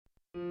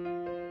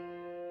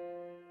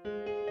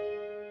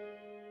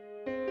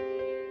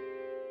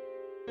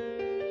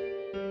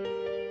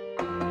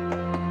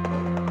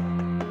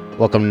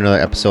Welcome to another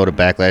episode of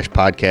Backlash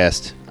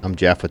Podcast. I'm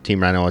Jeff with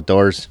Team Rhino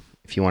Outdoors.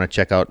 If you want to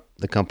check out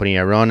the company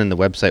I run and the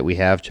website we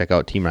have, check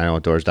out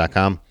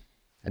teamrhinooutdoors.com.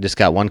 I just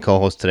got one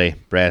co-host today,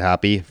 Brad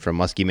Hoppy from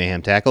Muskie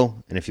Mayhem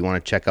Tackle. And if you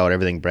want to check out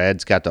everything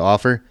Brad's got to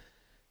offer,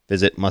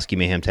 visit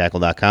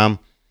muskiemayhemtackle.com.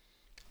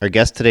 Our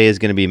guest today is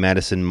going to be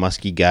Madison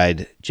Muskie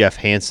guide Jeff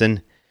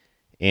Hansen.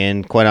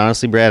 And quite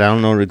honestly, Brad, I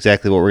don't know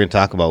exactly what we're going to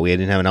talk about. We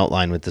didn't have an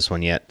outline with this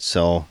one yet.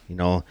 So,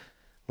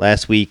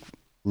 last week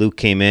Luke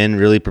came in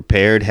really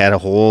prepared, had a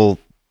whole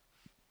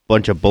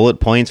bunch of bullet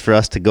points for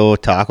us to go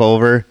talk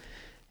over.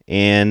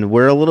 And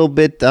we're a little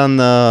bit on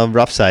the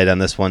rough side on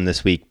this one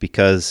this week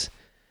because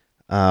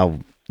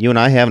you and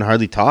I haven't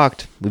hardly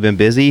talked. We've been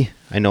busy.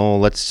 I know,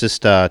 let's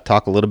just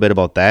talk a little bit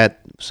about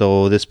that.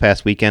 So this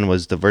past weekend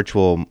was the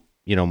virtual,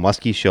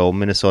 Muskie show,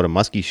 Minnesota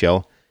Muskie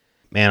show.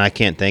 Man, I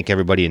can't thank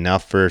everybody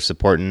enough for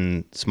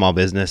supporting small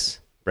business.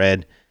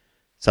 Brad,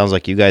 sounds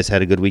like you guys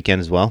had a good weekend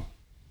as well.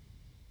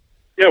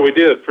 Yeah, we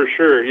did, for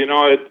sure.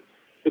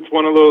 It's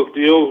one of those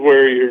deals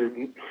where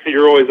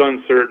you're always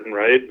uncertain,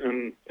 right?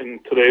 And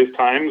in today's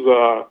times,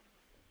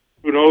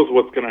 who knows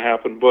what's going to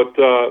happen. But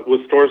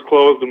with stores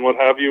closed and what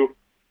have you,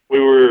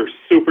 we were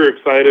super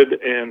excited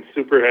and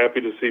super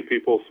happy to see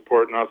people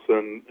supporting us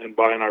and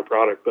buying our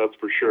product, that's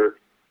for sure.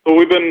 So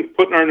we've been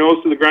putting our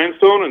nose to the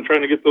grindstone and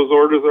trying to get those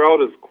orders out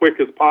as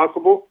quick as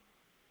possible,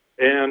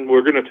 and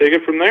we're going to take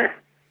it from there.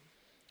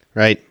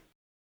 Right.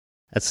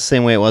 That's the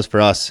same way it was for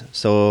us.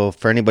 So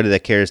for anybody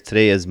that cares,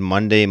 today is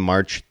Monday,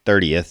 March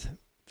 30th. In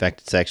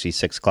fact, it's actually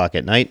 6 o'clock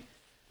at night.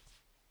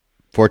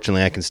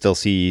 Fortunately, I can still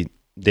see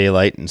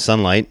daylight and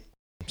sunlight.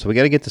 So we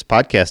got to get this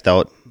podcast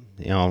out,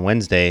 on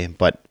Wednesday.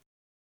 But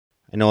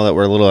I know that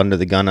we're a little under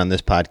the gun on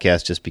this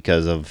podcast just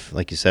because of,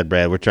 like you said,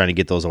 Brad, we're trying to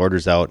get those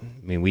orders out.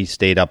 I mean, we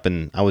stayed up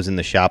and I was in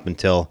the shop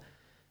until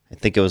I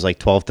think it was like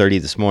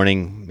 12:30 this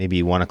morning,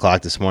 maybe 1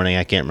 o'clock this morning.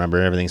 I can't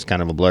remember. Everything's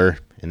kind of a blur.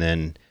 And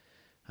then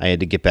I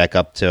had to get back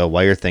up to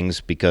wire things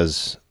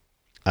because,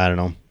 I don't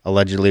know,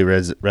 allegedly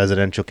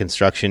residential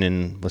construction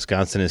in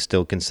Wisconsin is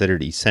still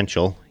considered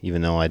essential,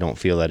 even though I don't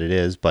feel that it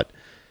is. But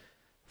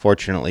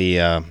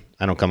fortunately, I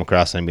don't come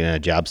across anybody on a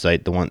job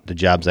site. The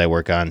jobs I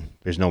work on,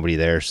 there's nobody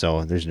there,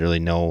 so there's really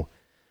no,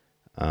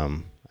 I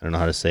don't know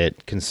how to say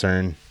it,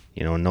 concern,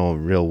 no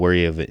real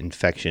worry of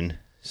infection.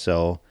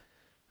 So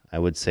I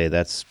would say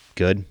that's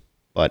good,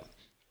 but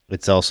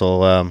it's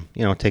also,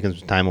 taking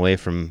some time away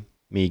from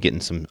me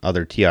getting some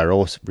other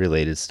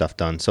TRO-related stuff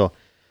done. So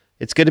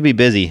it's good to be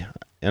busy.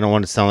 I don't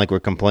want to sound like we're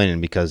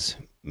complaining because,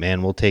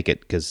 man, we'll take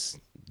it because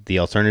the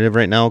alternative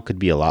right now could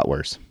be a lot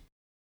worse.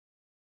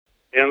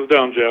 Hands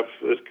down, Jeff.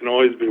 It can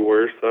always be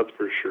worse, that's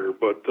for sure.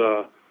 But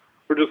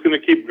we're just going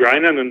to keep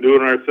grinding and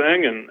doing our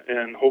thing,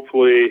 and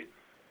hopefully,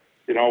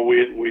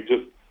 we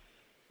just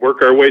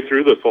work our way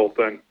through this whole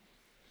thing.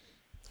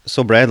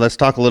 So, Brad, let's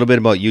talk a little bit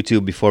about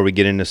YouTube before we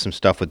get into some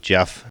stuff with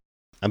Jeff.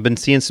 I've been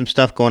seeing some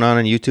stuff going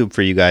on YouTube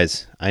for you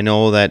guys. I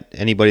know that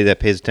anybody that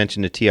pays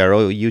attention to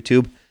TRO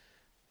YouTube,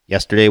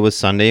 yesterday was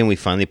Sunday, and we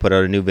finally put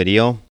out a new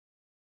video.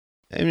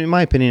 And in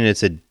my opinion,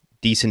 it's a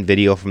decent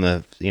video from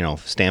the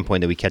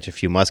standpoint that we catch a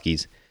few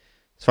muskies.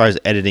 As far as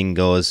editing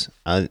goes,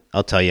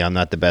 I'll tell you, I'm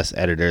not the best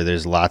editor.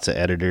 There's lots of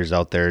editors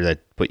out there that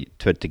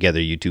put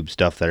together YouTube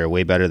stuff that are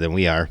way better than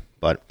we are.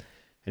 But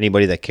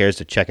anybody that cares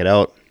to check it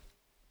out,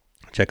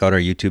 check out our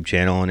YouTube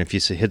channel. And if you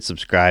hit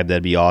subscribe,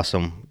 that'd be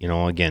awesome.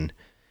 Again,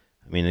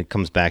 it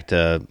comes back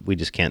to we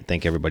just can't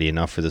thank everybody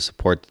enough for the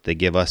support that they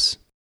give us.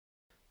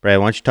 Brad,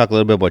 why don't you talk a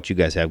little bit about what you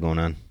guys have going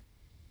on?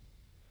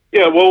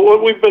 Yeah, well,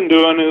 what we've been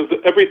doing is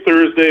every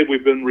Thursday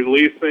we've been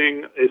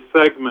releasing a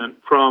segment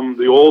from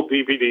the old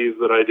DVDs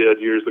that I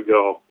did years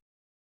ago.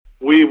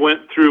 We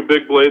went through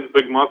Big Blades,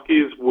 Big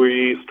Muskies.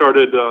 We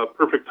started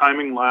Perfect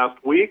Timing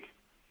last week.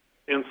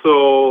 And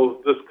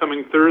so this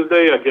coming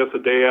Thursday, I guess a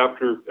day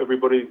after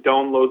everybody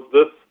downloads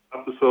this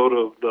episode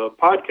of the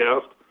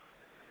podcast,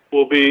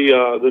 will be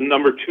the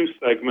number 2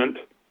 segment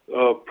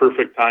of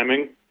Perfect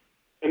Timing.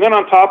 And then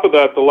on top of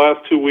that, the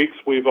last 2 weeks,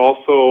 we've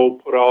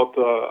also put out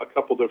a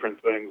couple different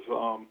things.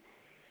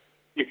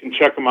 You can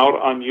check them out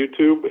on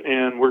YouTube,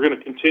 and we're going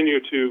to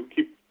continue to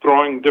keep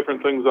throwing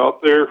different things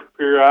out there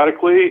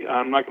periodically.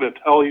 I'm not going to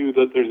tell you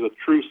that there's a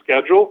true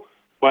schedule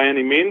by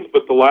any means,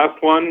 but the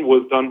last one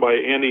was done by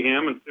Andy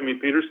Ham and Timmy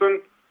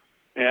Peterson,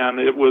 and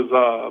it was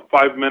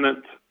 5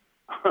 minutes,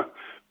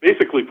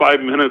 basically 5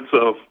 minutes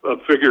of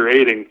figure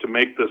eighting to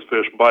make this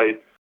fish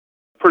bite.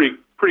 Pretty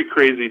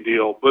crazy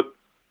deal, but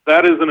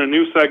that isn't a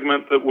new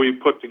segment that we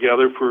put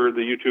together for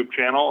the YouTube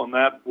channel, and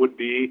that would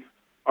be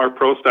our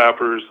pro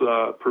staffers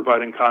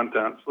providing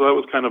content. So that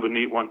was kind of a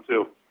neat one,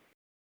 too.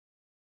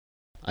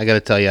 I got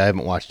to tell you, I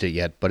haven't watched it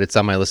yet, but it's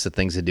on my list of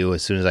things to do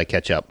as soon as I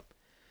catch up.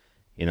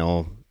 You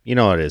know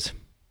how it is.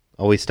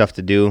 Always stuff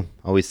to do,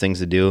 always things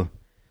to do.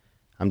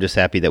 I'm just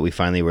happy that we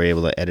finally were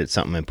able to edit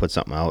something and put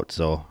something out,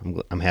 so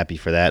I'm happy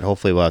for that.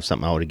 Hopefully we'll have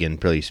something out again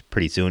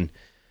pretty soon.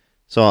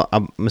 So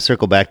I'm going to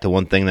circle back to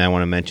one thing that I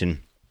want to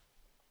mention.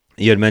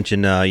 You had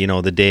mentioned,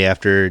 the day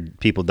after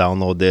people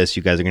download this,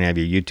 you guys are going to have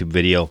your YouTube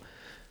video.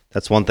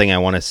 That's one thing I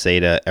want to say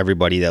to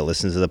everybody that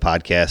listens to the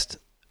podcast.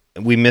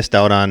 we missed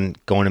out on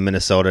going to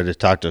Minnesota to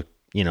talk to,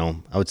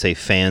 I would say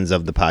fans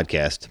of the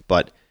podcast,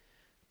 but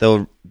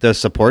the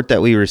support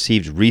that we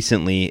received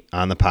recently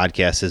on the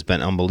podcast has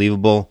been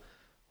unbelievable.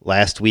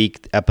 Last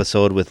week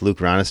episode with Luke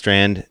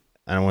Ronestrand,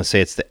 I don't want to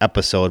say it's the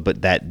episode,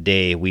 but that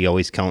day we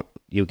always count,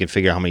 you can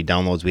figure out how many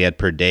downloads we had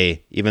per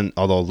day, even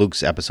although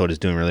Luke's episode is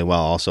doing really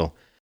well also.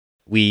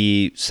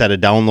 We set a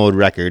download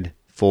record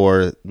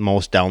for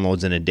most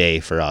downloads in a day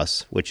for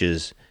us, which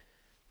is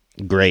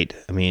great.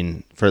 I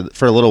mean, for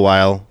a little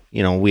while,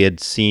 we had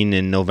seen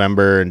in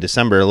November and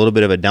December a little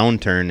bit of a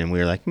downturn, and we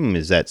were like,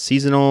 is that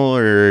seasonal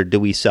or do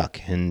we suck?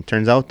 And it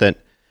turns out that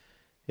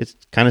it's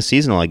kind of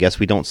seasonal. I guess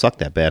we don't suck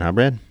that bad, huh,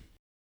 Brad?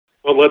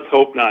 Well, let's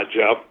hope not,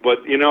 Jeff.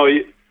 But,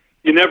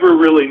 you never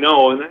really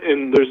know,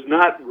 and there's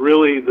not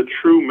really the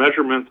true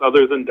measurements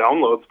other than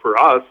downloads for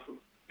us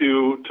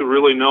to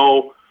really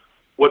know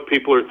what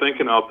people are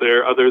thinking out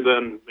there, other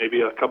than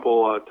maybe a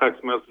couple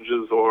text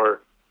messages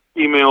or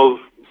emails,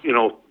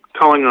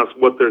 telling us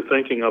what they're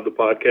thinking of the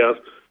podcast.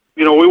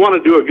 We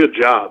want to do a good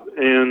job,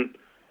 and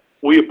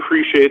we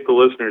appreciate the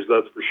listeners,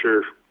 that's for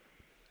sure.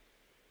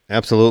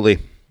 Absolutely.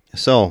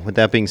 So, with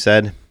that being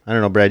said, I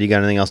don't know, Brad, you got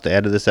anything else to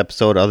add to this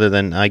episode other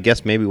than, I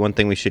guess maybe one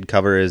thing we should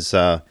cover is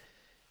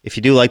if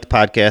you do like the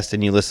podcast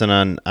and you listen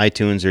on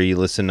iTunes or you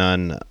listen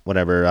on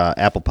whatever,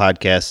 Apple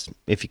Podcasts,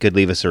 if you could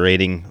leave us a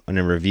rating and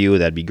a review,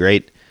 that'd be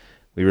great.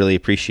 We really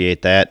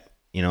appreciate that.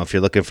 If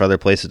you're looking for other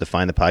places to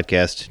find the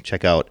podcast,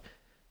 check out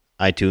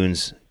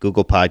iTunes,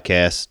 Google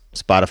Podcasts,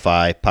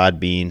 Spotify,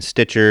 Podbean,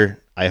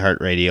 Stitcher,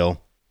 iHeartRadio.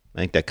 I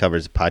think that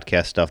covers the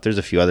podcast stuff. There's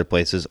a few other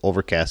places.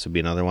 Overcast would be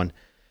another one.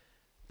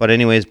 But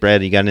anyways,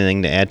 Brad, you got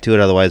anything to add to it?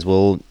 Otherwise,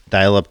 we'll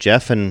dial up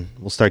Jeff and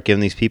we'll start giving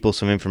these people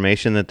some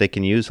information that they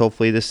can use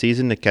hopefully this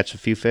season to catch a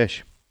few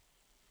fish.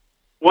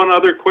 One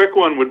other quick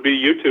one would be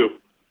YouTube,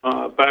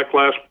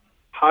 Backlash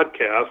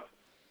Podcast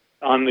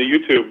on the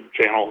YouTube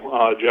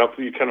channel. Jeff,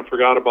 you kind of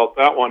forgot about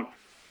that one.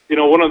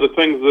 One of the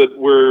things that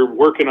we're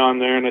working on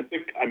there, and I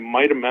think I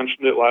might have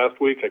mentioned it last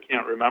week, I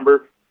can't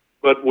remember,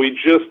 but we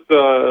just,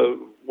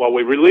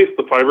 we released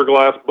the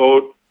fiberglass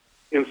boat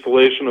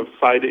installation of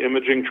side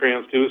imaging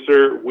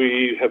transducer.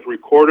 We have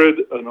recorded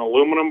an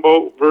aluminum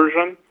boat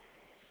version,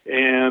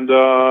 and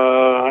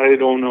I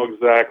don't know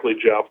exactly,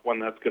 Jeff, when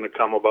that's going to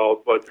come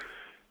about, but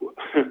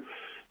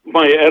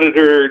my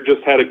editor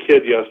just had a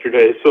kid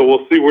yesterday, so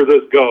we'll see where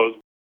this goes.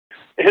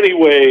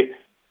 Anyway,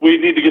 we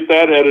need to get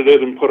that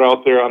edited and put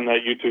out there on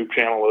that YouTube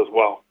channel as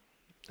well.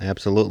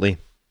 Absolutely.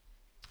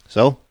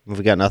 So, if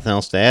we got nothing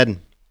else to add,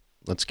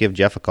 let's give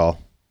Jeff a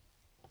call.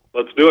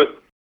 Let's do it.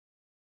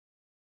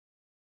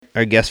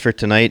 Our guest for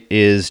tonight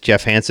is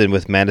Jeff Hansen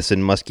with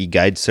Madison Muskie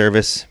Guide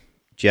Service.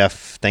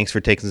 Jeff, thanks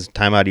for taking some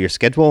time out of your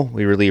schedule.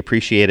 We really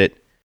appreciate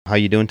it. How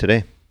you doing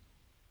today?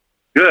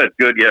 Good.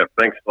 Yeah,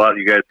 thanks a lot,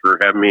 you guys, for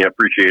having me. I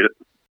appreciate it.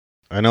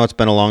 I know it's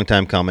been a long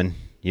time coming.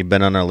 You've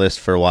been on our list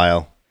for a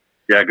while.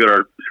 Yeah, good.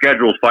 Our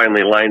schedules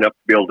finally lined up to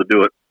be able to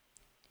do it.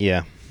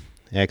 Yeah,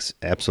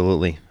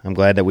 absolutely. I'm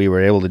glad that we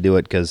were able to do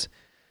it because,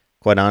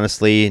 quite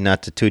honestly,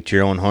 not to toot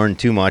your own horn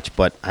too much,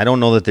 but I don't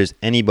know that there's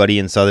anybody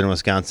in southern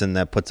Wisconsin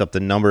that puts up the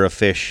number of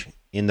fish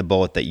in the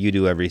boat that you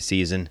do every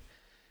season.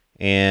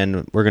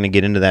 And we're going to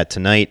get into that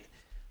tonight.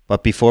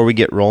 But before we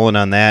get rolling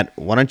on that,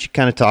 why don't you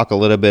kind of talk a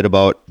little bit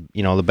about,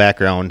 the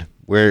background,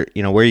 where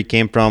you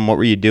came from, what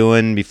were you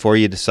doing before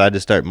you decided to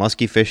start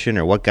muskie fishing,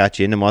 or what got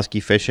you into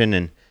muskie fishing,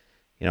 and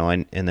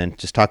and then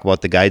just talk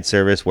about the guide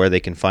service, where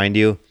they can find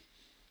you.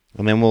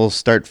 And then we'll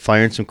start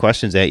firing some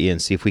questions at you and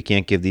see if we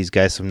can't give these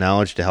guys some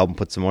knowledge to help them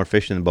put some more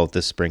fish in the boat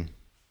this spring.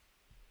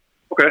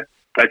 Okay.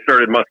 I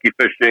started muskie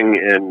fishing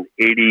in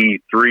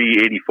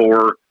 83,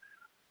 84,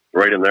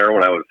 right in there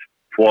when I was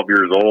 12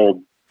 years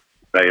old.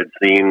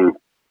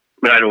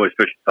 I'd always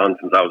fished a ton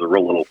since I was a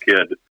real little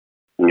kid.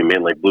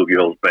 Mainly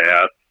bluegills,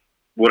 bass,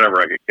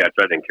 whatever I could catch.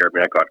 I didn't care.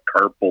 I caught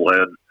carp,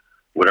 bullheads,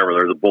 whatever.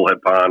 There's a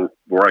bullhead pond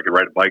where I could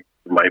ride a bike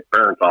from my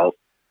parents' house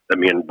that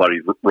me and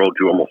buddies rode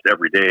to almost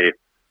every day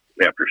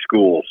after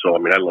school. So,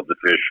 I love to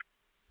fish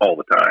all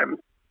the time.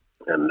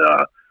 And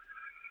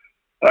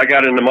I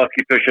got into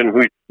muskie fishing.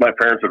 My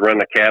parents would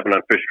rent a cabin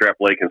on Fish Trap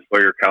Lake in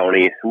Sawyer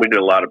County. And we did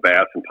a lot of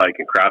bass and pike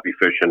and crappie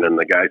fishing. And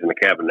the guys in the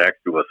cabin next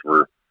to us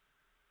were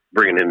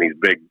bringing in these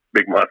big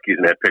muskies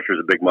and had pictures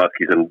of big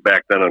muskies. And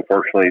back then,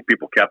 unfortunately,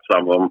 people kept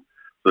some of them.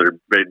 So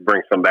they'd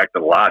bring some back to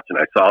the lodge. And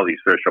I saw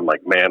these fish. I'm like,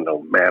 man,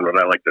 oh man, would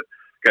I like to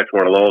catch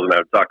one of those? And I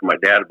would talk to my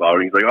dad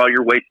about it. He's like, oh,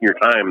 you're wasting your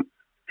time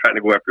trying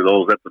to go after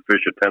those. That's a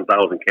fish at 10,000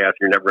 casts.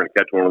 You're never going to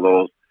catch one of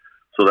those.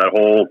 So that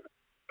whole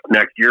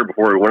next year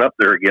before we went up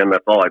there again,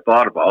 that's all I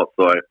thought about.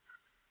 So I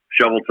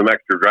shoveled some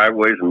extra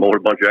driveways and mowed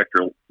a bunch of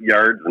extra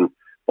yards and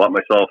bought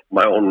myself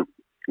my own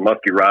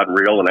muskie rod and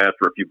reel and asked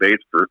for a few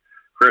baits for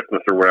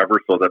Christmas or whatever.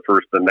 So the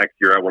next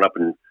year I went up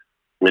in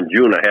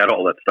June, I had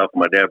all that stuff.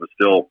 My dad was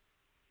still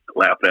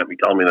laughing at me,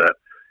 telling me that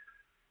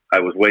I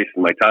was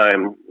wasting my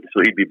time.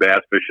 So he'd be bass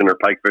fishing or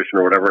pike fishing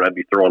or whatever, and I'd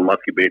be throwing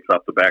muskie baits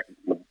off the back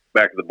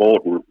of the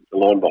boat. And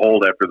lo and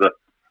behold, after the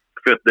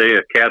fifth day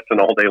of casting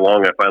all day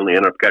long, I finally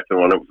ended up catching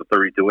one. It was a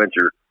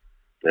 32-incher.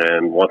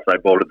 And once I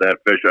boated that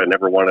fish, I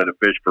never wanted to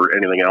fish for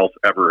anything else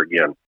ever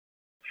again.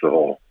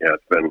 So, yeah,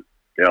 it's been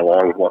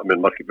long. I've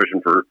been muskie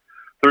fishing for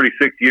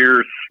 36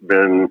 years,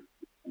 been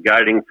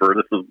guiding for,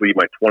 this will be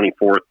my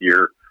 24th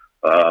year,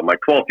 my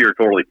 12th year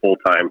totally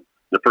full-time.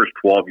 The first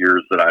 12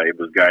 years that I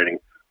was guiding,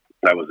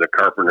 I was a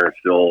carpenter,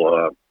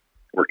 still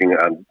working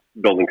on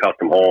building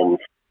custom homes.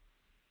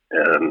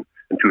 And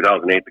in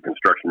 2008, the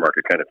construction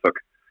market kind of took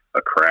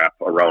a crap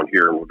around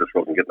here, and we just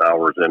wasn't getting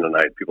hours in, and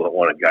I had people that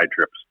wanted guide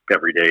trips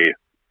every day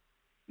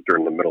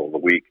during the middle of the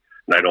week.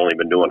 And I'd only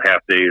been doing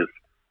half days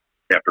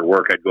after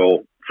work. I'd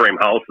go frame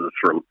houses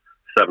from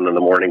 7 in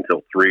the morning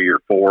till 3 or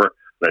 4.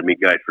 And I'd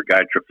meet guys for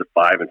guide trips at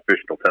 5 and fish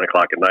till 10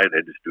 o'clock at night.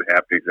 I'd just do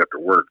half days after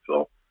work.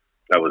 So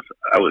I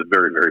was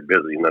very, very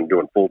busy, and then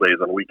doing full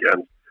days on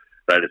weekends.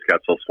 And I just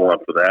got so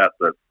swamped with that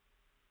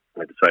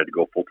I decided to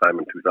go full time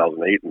in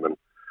 2008, and been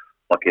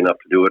lucky enough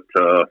to do it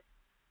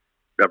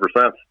ever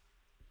since.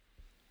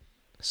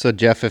 So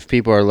Jeff, if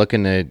people are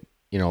looking to,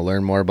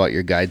 learn more about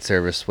your guide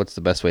service, what's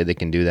the best way they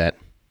can do that?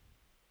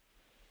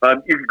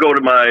 You can go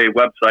to my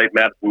website,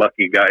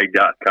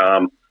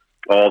 MadisonMuskieGuide.com.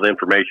 All the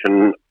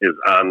information is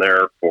on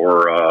there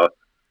for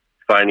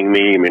finding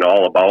me. I mean,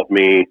 all about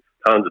me.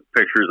 Tons of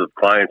pictures of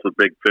clients with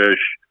big fish,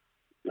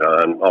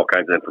 and all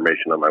kinds of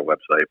information on my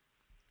website.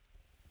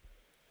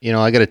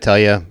 I got to tell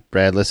you,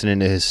 Brad, listening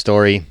to his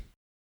story,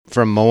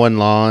 from mowing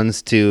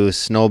lawns to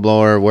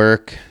snowblower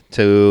work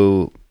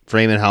to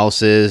framing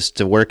houses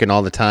to working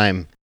all the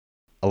time,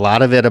 a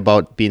lot of it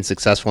about being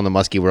successful in the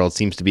muskie world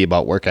seems to be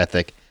about work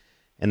ethic.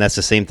 And that's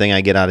the same thing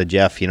I get out of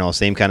Jeff,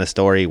 same kind of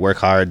story, work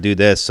hard, do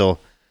this. So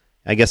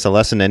I guess a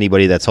lesson to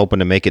anybody that's hoping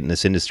to make it in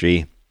this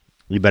industry,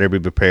 you better be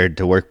prepared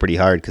to work pretty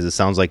hard, because it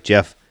sounds like,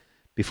 Jeff,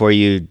 before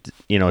I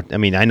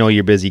know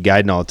you're busy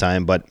guiding all the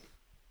time, but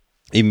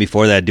even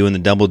before that, doing the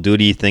double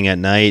duty thing at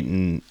night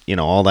and,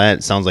 all that,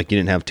 it sounds like you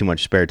didn't have too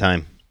much spare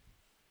time.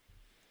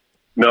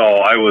 No,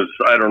 I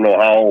don't know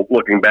how,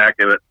 looking back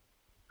at it,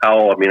 as I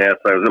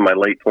was in my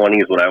late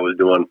 20s when I was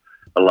doing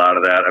a lot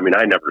of that.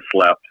 I never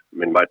slept.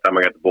 By the time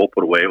I got the boat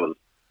put away, it was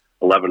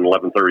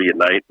 11:30 at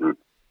night, and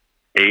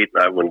 8,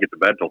 I wouldn't get to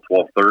bed till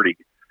 12:30,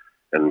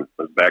 and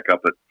was back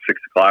up at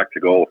 6 o'clock to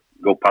go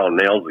pound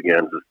nails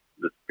again.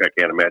 Just I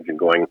can't imagine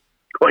going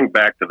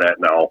back to that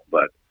now.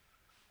 But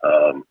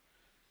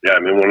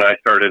when I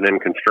started in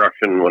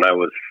construction when I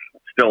was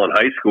still in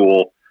high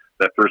school,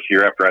 that first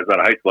year after I was out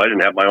of high school, I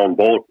didn't have my own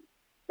boat,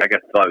 I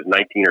guess, until I was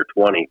 19 or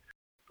 20.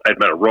 I'd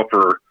met a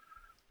roofer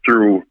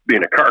through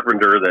being a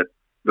carpenter that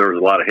there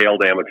was a lot of hail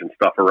damage and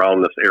stuff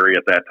around this area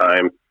at that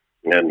time,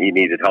 and he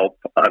needed help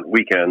on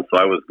weekends. So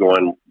I was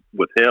going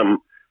with him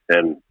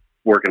and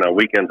working on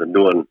weekends and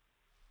doing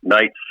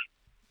nights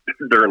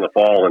during the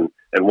fall and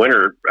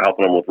winter,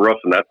 helping him with roofs.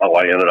 And that's how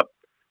I ended up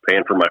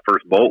paying for my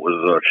first boat,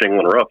 was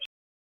shingling roofs.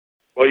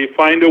 Well, you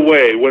find a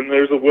way. When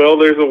there's a will,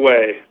 there's a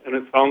way. And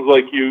it sounds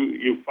like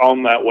you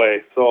found that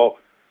way. So,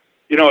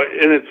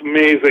 and it's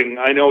amazing.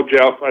 I know,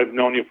 Jeff, I've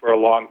known you for a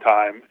long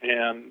time,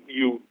 and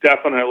you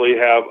definitely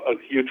have a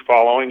huge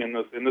following in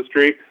this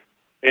industry,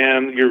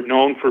 and you're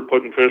known for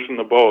putting fish in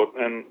the boat.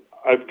 And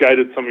I've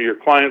guided some of your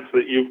clients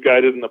that you've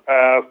guided in the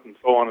past, and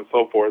so on and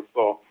so forth.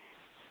 So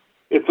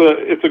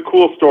it's a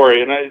cool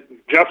story. And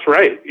Jeff's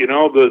right.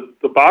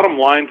 The bottom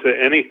line to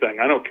anything,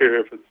 I don't care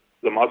if it's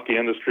the muskie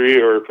industry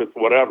or if it's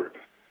whatever,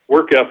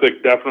 work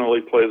ethic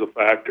definitely plays a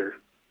factor.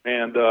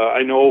 And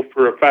I know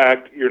for a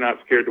fact you're not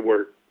scared to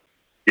work.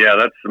 Yeah,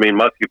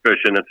 muskie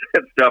fishing,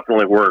 it's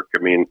definitely work.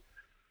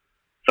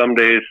 Some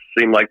days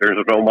seem like there's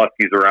no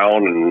muskies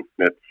around, and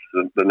it's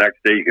the next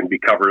day you can be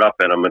covered up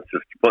in them. It's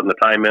just putting the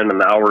time in and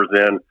the hours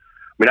in.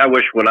 I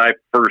wish when I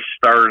first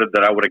started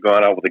that I would have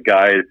gone out with a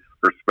guide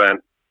or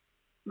spent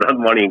the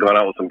money and gone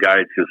out with some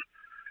guides, because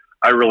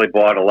I really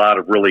bought a lot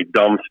of really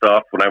dumb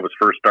stuff when I was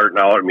first starting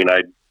out.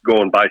 I'd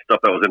go and buy stuff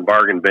that was in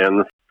bargain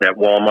bins at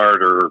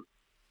Walmart or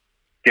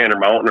Gander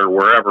Mountain or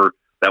wherever.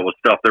 That was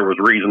stuff, there was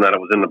reason that it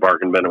was in the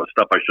bargain bin. It was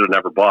stuff I should have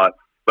never bought.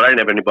 But I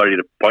didn't have anybody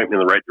to point me in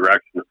the right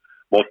direction.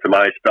 Most of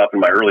my stuff in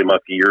my early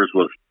muskie years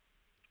was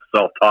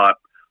self-taught.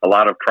 A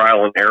lot of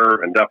trial and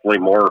error, and definitely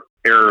more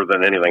error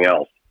than anything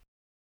else.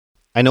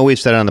 I know we've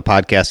said it on the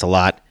podcast a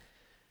lot.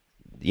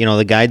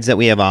 The guides that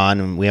we have on,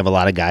 and we have a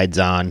lot of guides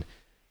on,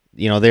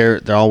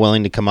 they're all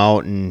willing to come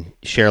out and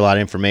share a lot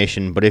of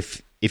information. But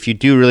if you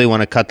do really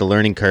want to cut the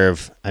learning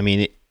curve,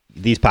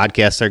 these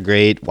podcasts are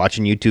great.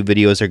 Watching YouTube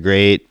videos are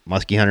great.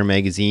 Muskie Hunter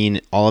Magazine,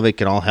 all of it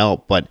can all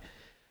help. But,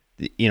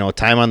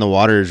 time on the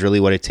water is really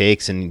what it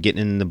takes, and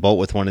getting in the boat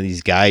with one of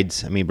these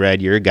guides. Brad,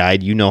 you're a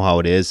guide. You know how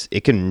it is.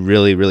 It can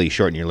really, really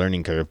shorten your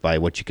learning curve by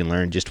what you can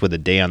learn just with a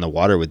day on the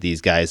water with these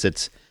guys.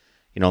 It's,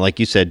 like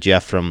you said,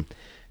 Jeff, from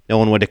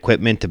knowing what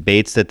equipment to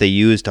baits that they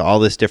use to all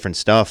this different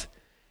stuff,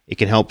 it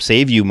can help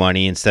save you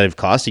money instead of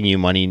costing you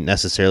money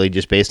necessarily,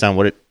 just based on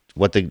what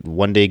the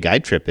one-day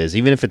guide trip is.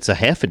 Even if it's a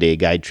half-a-day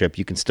guide trip,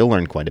 you can still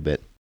learn quite a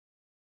bit.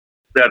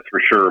 That's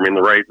for sure. The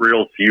right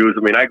reels to use.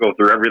 I go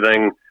through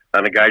everything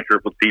on a guide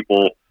trip with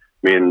people.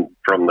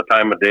 From the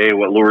time of day,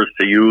 what lures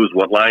to use,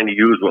 what line to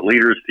use, what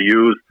leaders to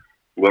use,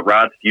 what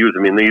rods to use.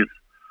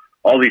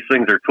 all these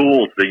things are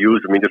tools to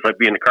use. I mean, just like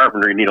being a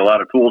carpenter, you need a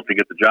lot of tools to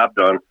get the job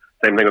done.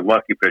 Same thing with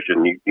muskie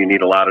fishing. You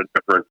need a lot of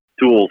different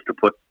tools to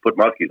put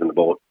muskies in the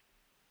boat.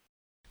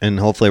 And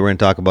hopefully we're going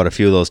to talk about a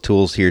few of those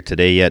tools here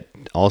today yet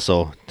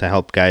also to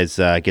help guys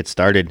get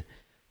started.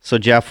 So,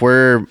 Jeff,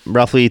 we're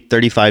roughly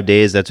 35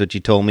 days, that's what you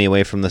told me,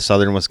 away from the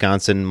Southern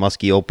Wisconsin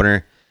Muskie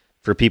Opener.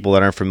 For people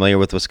that aren't familiar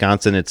with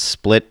Wisconsin, it's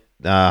split.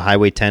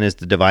 Highway 10 is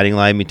the dividing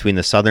line between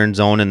the southern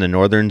zone and the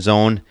northern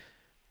zone.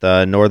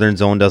 The northern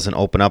zone doesn't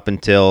open up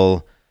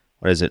until,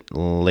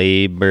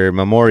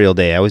 Memorial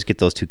Day. I always get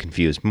those two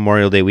confused.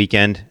 Memorial Day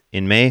weekend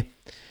in May.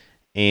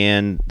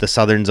 And the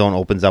southern zone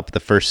opens up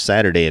the first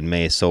Saturday in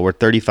May. So we're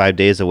 35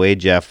 days away,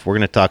 Jeff. We're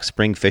going to talk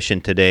spring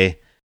fishing today.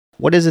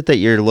 What is it that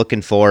you're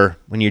looking for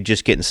when you're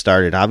just getting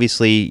started?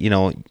 Obviously,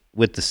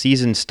 with the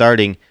season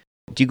starting,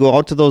 do you go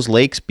out to those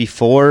lakes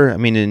before? I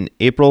mean, in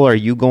April, are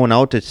you going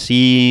out to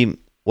see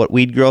what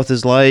weed growth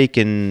is like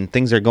and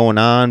things are going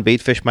on,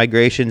 bait fish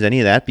migrations, any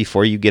of that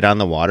before you get on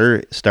the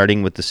water,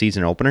 starting with the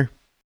season opener?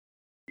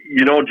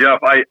 Jeff,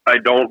 I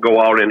don't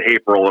go out in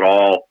April at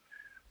all.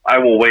 I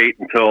will wait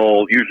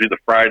until usually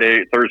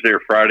Thursday or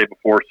Friday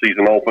before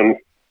season opens.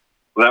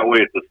 That way,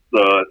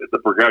 the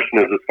progression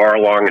is as far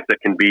along as it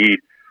can be,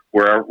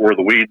 where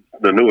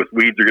the newest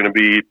weeds are going to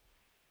be.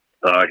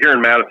 Here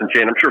in Madison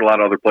Chain, I'm sure a lot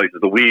of other places,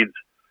 the weeds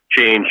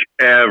change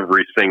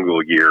every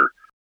single year.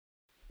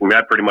 I mean,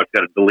 I pretty much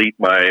got to delete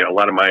a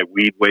lot of my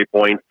weed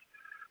waypoints.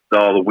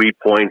 So the weed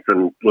points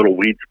and little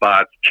weed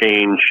spots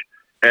change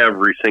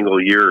every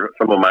single year.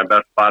 Some of my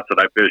best spots that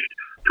I fished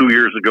 2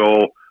 years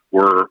ago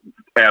were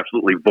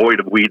absolutely void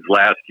of weeds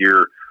last year.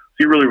 So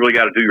you really, really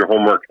got to do your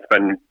homework and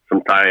spend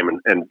some time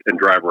and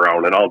drive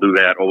around. And I'll do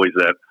that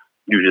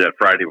usually that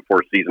Friday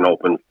before season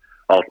opens.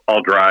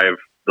 I'll drive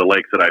the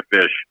lakes that I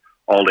fish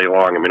all day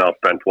long. I mean, I'll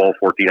spend 12,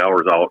 14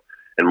 hours out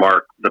and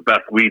mark the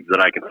best weeds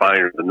that I can find,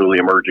 or the newly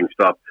emerging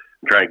stuff,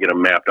 and try and get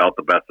them mapped out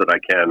the best that I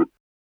can.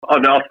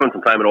 And I'll spend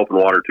some time in open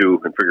water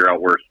too and figure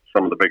out where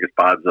some of the biggest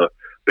pods of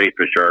bait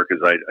fish are,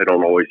 because I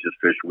don't always just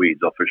fish weeds.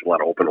 I'll fish a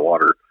lot of open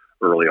water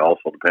early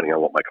also, depending on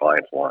what my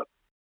clients want.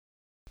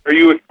 Are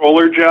you a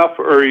troller, Jeff,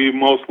 or are you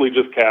mostly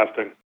just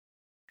casting?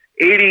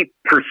 80%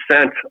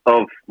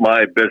 of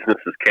my business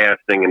is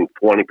casting and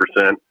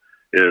 20%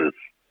 is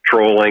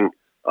trolling.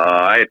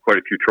 I had quite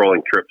a few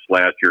trolling trips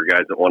last year,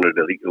 guys that wanted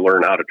to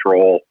learn how to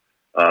troll.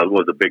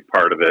 Was a big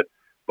part of it.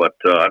 But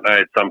I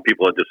had some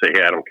people that just say,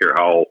 hey, I don't care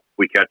how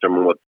we catch them,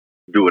 and let's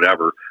do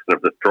whatever. And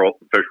if the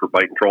fish were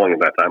biting trolling at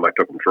that time, I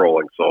took them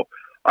trolling. So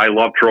I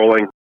love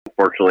trolling.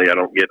 Unfortunately, I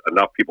don't get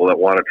enough people that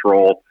want to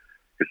troll,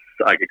 because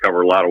I could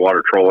cover a lot of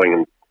water trolling.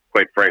 And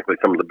quite frankly,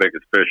 some of the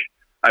biggest fish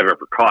I've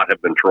ever caught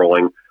have been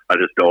trolling. I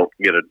just don't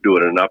get to do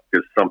it enough,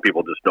 because some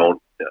people just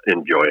don't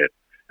enjoy it.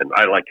 And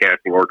I like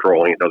casting or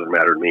trolling. It doesn't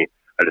matter to me.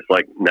 I just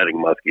like netting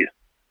muskies.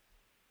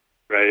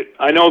 Right.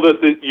 I know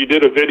that you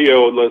did a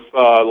video this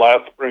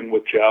last spring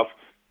with Jeff.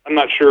 I'm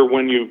not sure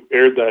when you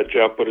aired that,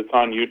 Jeff, but it's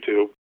on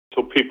YouTube,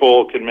 so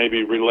people can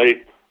maybe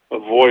relate a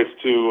voice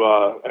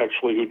to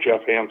actually who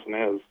Jeff Hansen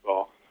is.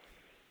 So.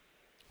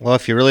 Well,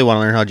 if you really want to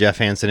learn how Jeff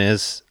Hansen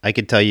is, I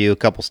could tell you a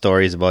couple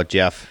stories about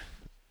Jeff.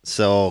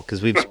 So,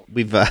 because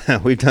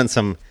we've done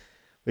some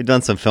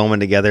filming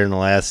together in the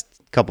last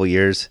couple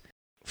years.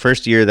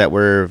 First year that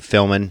we're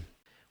filming,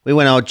 we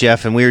went out,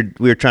 Jeff, and we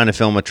were trying to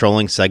film a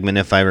trolling segment,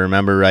 if I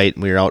remember right.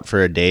 We were out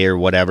for a day or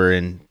whatever,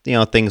 and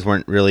things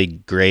weren't really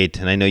great.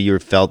 And I know you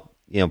felt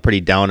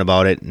pretty down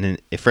about it. And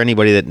if for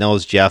anybody that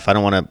knows Jeff, I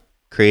don't want to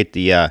create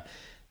the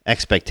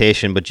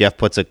expectation, but Jeff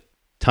puts a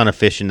ton of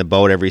fish in the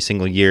boat every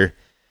single year.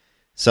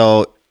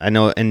 So I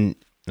know, and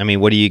I mean,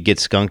 what do you get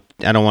skunked?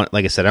 I don't want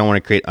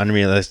to create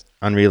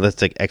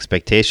unrealistic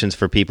expectations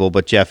for people,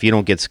 but Jeff, you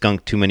don't get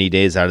skunked too many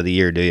days out of the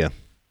year, do you?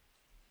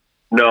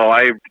 No,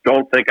 I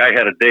don't think I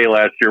had a day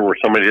last year where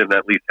somebody didn't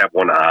at least have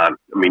one on.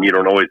 I mean, you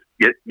don't always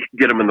get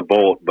them in the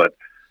boat, but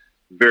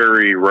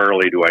very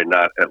rarely do I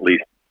not at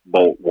least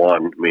boat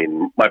one. I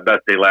mean, my best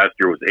day last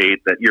year was 8.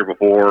 That year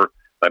before,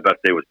 my best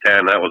day was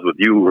 10. That was with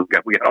you.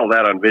 We got all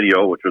that on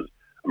video, which was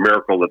a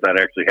miracle that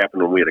actually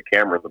happened when we had a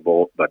camera in the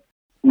boat. But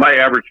my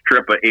average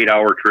trip, an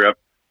 8-hour trip,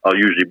 I'll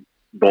usually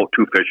boat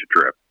 2 fish a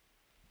trip.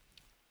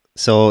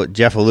 So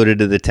Jeff alluded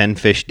to the 10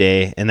 fish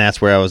day, and that's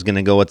where I was going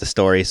to go with the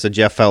story. So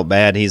Jeff felt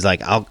bad. He's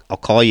like, I'll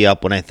call you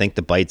up when I think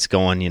the bite's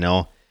going,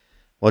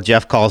 Well,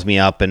 Jeff calls me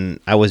up, and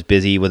I was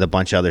busy with a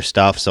bunch of other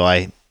stuff, so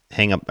I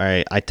hang up.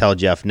 I tell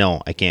Jeff,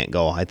 no, I can't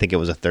go. I think it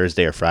was a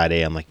Thursday or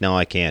Friday. I'm like, no,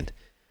 I can't.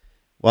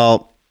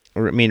 Well, I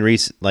mean,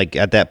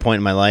 at that point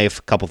in my life,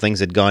 a couple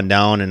things had gone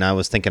down, and I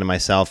was thinking to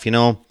myself,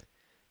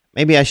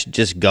 maybe I should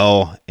just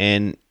go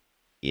and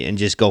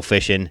just go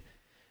fishing.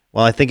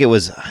 Well, I think it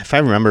was, if I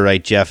remember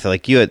right, Jeff,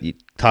 like you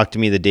talked to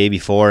me the day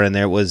before, and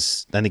I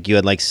think you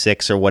had like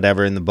 6 or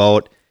whatever in the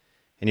boat,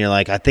 and you're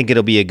like, I think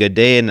it'll be a good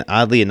day. And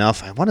oddly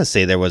enough, I want to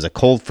say there was a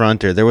cold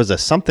front, or there was a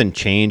something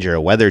change or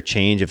a weather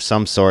change of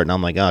some sort, and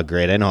I'm like, oh,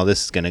 great, I know how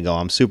this is going to go.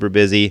 I'm super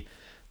busy.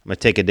 I'm going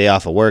to take a day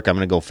off of work. I'm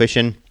going to go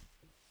fishing,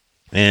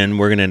 and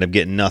we're going to end up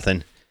getting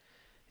nothing.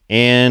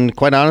 And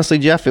quite honestly,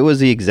 Jeff, it was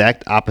the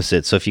exact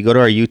opposite. So if you go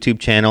to our YouTube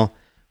channel,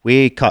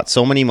 We caught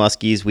so many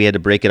muskies, we had to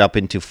break it up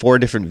into 4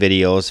 different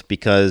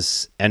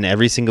videos and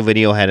every single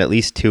video had at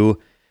least 2.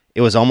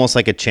 It was almost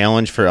like a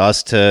challenge for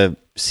us to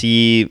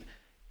see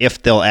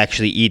if they'll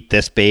actually eat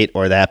this bait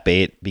or that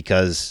bait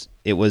because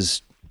it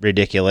was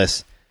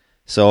ridiculous.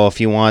 So if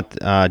you want,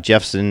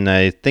 Jeff's in,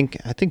 I think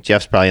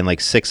Jeff's probably in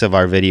like 6 of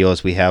our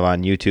videos we have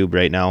on YouTube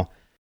right now.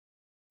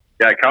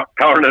 Yeah, I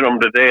counted them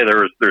today.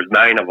 There's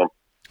 9 of them.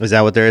 Is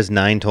that what there is?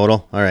 9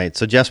 total? All right.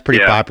 So Jeff's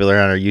pretty popular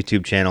on our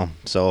YouTube channel.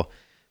 So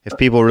if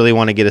people really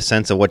want to get a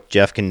sense of what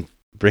Jeff can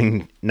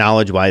bring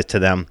knowledge-wise to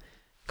them,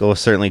 go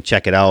certainly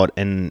check it out.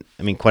 And,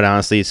 I mean, quite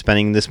honestly,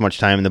 spending this much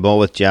time in the boat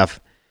with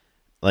Jeff,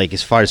 like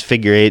as far as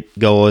figure 8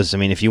 goes, I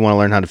mean, if you want to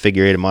learn how to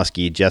figure 8 a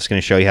muskie, Jeff's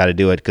going to show you how to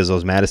do it because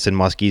those Madison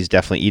muskies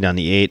definitely eat on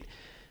the 8.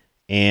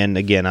 And,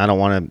 again, I don't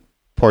want to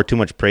pour too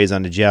much praise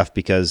onto Jeff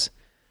because,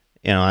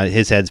 you know,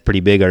 his head's pretty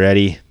big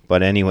already.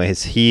 But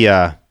anyways, he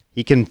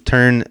can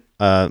turn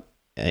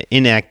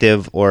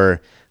inactive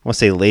or I want to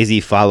say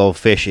lazy follow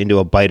fish into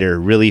a biter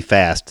really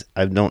fast.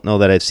 I don't know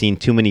that I've seen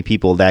too many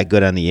people that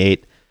good on the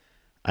 8.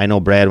 I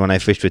know, Brad, when I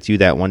fished with you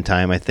that one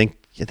time, I think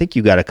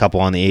you got a couple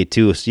on the 8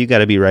 too, so you got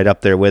to be right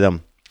up there with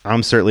him.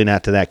 I'm certainly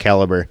not to that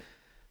caliber,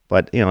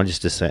 but you know,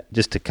 just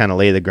to kind of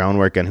lay the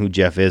groundwork on who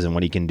Jeff is and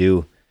what he can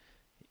do.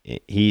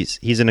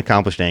 He's an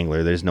accomplished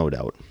angler, there's no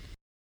doubt.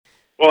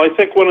 Well, I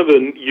think one of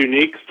the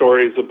unique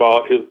stories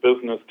about his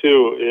business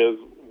too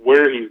is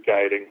where he's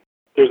guiding.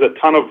 There's a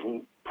ton of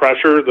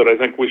pressure that I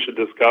think we should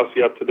discuss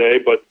yet today,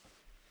 but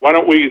why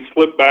don't we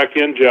slip back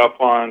in, Jeff,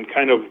 on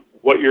kind of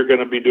what you're going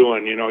to be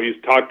doing. You know,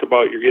 you talked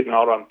about you're getting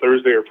out on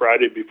Thursday or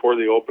Friday before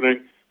the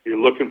opening. You're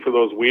looking for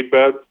those weed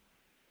beds.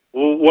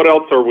 Well, what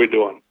else are we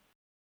doing?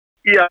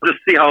 Yeah, just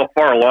see how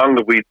far along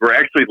the weeds were.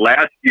 Actually,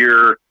 last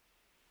year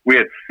we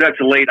had such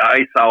late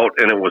ice out,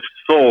 and it was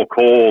so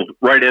cold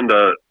right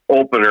into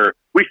opener.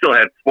 We still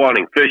had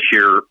spawning fish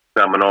here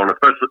on Monona,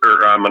 especially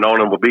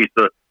Monona and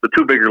Wabisa, the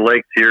 2 bigger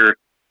lakes here.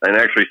 And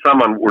actually,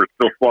 some were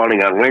still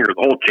spawning on wingers.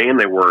 The whole chain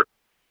they were,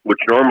 which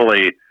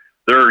normally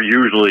they're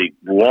usually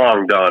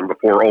long done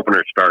before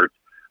opener starts.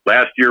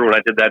 Last year when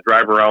I did that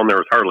drive around, there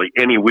was hardly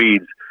any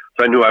weeds,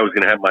 so I knew I was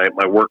going to have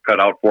my work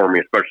cut out for me,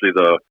 especially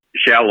the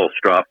shallow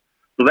stuff.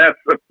 So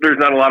there's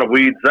not a lot of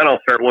weeds. Then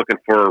I'll start looking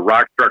for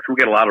rock structure. We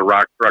get a lot of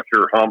rock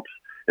structure, humps,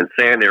 and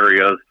sand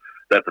areas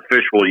that the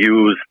fish will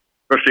use,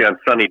 especially on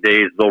sunny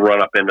days. They'll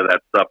run up into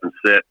that stuff and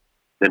sit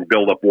and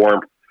build up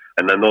warmth.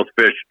 And then those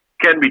fish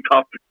can be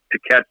tough to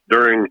catch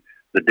during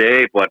the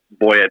day, but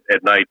boy,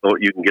 at night,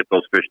 you can get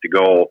those fish to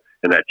go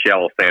in that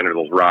shallow sand or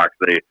those rocks.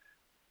 They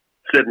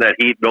sit in that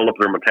heat, build up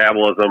their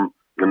metabolism,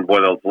 and boy,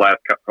 those last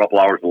couple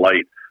hours of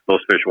light, those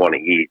fish want to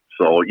eat.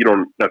 So you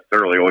don't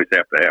necessarily always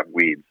have to have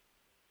weeds.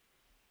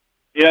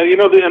 Yeah, you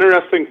know, the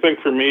interesting thing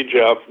for me,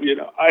 Jeff, you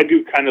know, I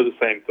do kind of the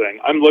same thing.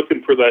 I'm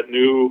looking for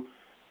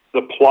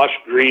the plush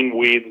green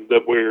weeds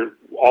that we're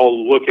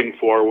all looking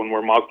for when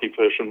we're muskie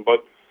fishing,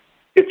 but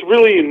it's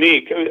really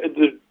unique.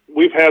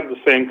 We've had the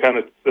same kind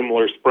of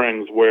similar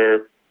springs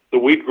where the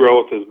weed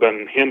growth has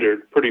been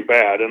hindered pretty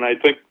bad, and I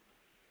think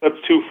that's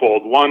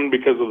twofold. One,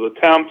 because of the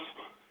temps.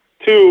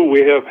 2,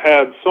 we have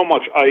had so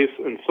much ice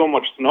and so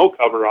much snow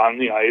cover on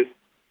the ice.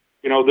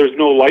 You know, there's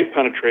no light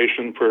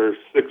penetration for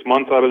 6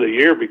 months out of the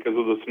year because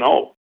of the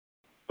snow.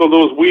 So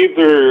those weeds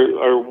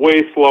are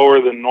way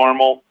slower than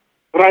normal.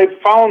 But I've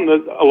found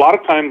that a lot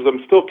of times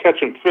I'm still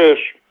catching fish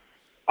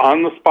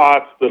on the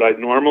spots that I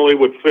normally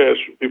would fish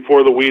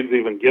before the weeds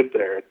even get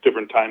there at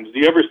different times. Do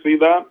you ever see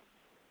that?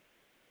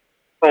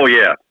 Oh,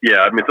 yeah.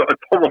 Yeah. I mean,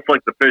 it's almost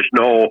like the fish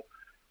know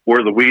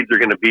where the weeds are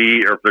going to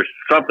be, or if there's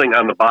something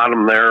on the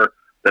bottom there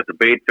that the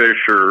bait fish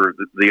or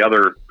the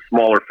other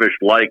smaller fish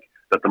like,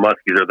 that the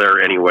muskies are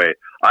there anyway.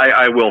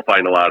 I will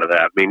find a lot of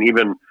that. I mean,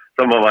 even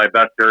some of my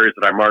best areas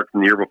that I marked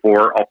from the year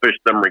before, I'll fish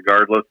them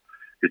regardless,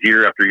 because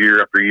year after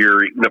year after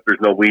year, even if there's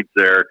no weeds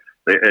there,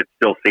 it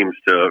still seems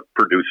to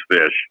produce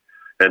fish.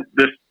 And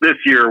this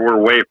year, we're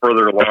way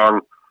further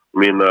along. I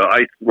mean, the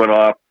ice went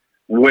off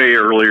way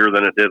earlier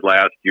than it did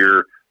last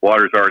year.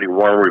 Water's already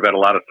warm. We've had a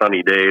lot of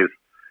sunny days.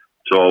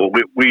 So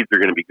weeds are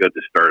going to be good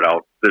to start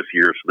out this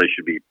year, so they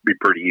should be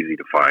pretty easy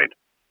to find.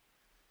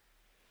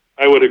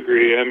 I would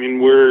agree. I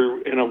mean,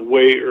 we're in a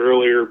way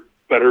earlier,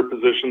 better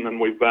position than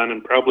we've been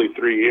in probably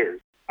 3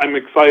 years. I'm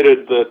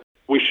excited that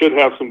we should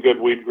have some good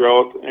weed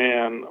growth,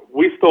 and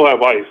we still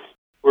have ice.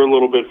 We're a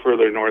little bit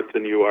further north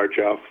than you are,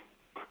 Jeff.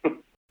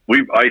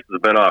 Ice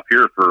has been off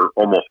here for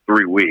almost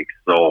 3 weeks,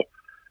 so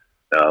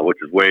which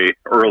is way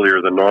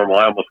earlier than normal.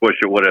 I almost wish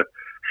it would have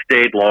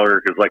stayed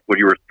longer, because like when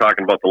you were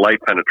talking about the light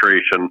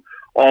penetration,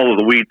 all of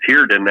the weeds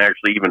here didn't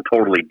actually even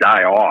totally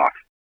die off.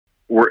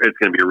 It's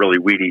going to be a really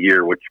weedy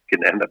year, which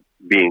can end up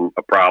being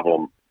a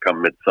problem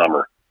come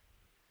midsummer.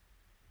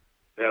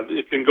 Yeah,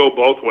 it can go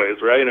both ways,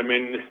 right? I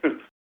mean,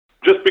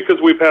 just because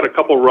we've had a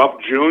couple rough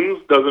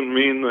Junes doesn't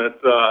mean that,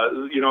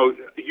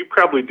 you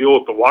probably deal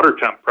with the water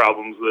temp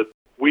problems that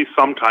we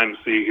sometimes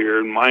see here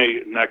in my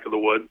neck of the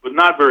woods, but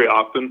not very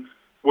often,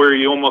 where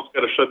you almost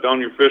got to shut down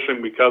your fishing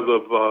because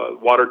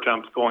of water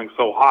temps going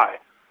so high.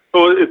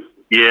 So it's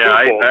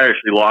I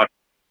actually lost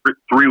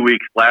 3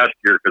 weeks last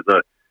year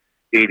because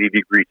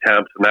 80-degree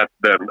temps, and that's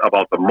been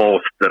about the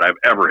most that I've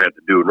ever had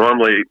to do.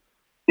 Normally,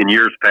 in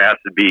years past,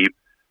 it'd be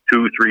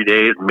 2-3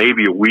 days,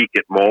 maybe a week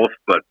at most.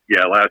 But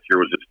yeah, last year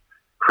was just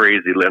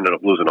crazy. We ended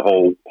up losing a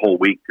whole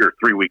week or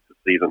 3 weeks of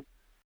season.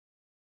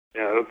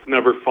 Yeah, that's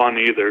never fun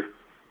either.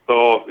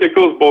 So it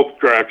goes both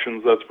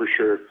directions, that's for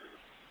sure.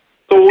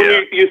 So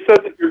when you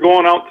said that you're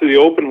going out to the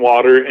open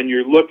water and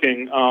you're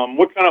looking,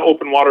 what kind of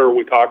open water are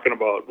we talking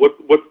about?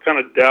 What kind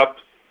of depth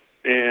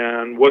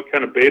and what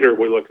kind of bait are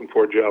we looking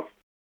for, Jeff?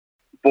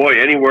 Boy,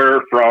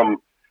 anywhere from,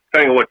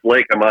 depending on which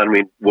lake I'm on, I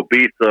mean,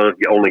 Waubesa,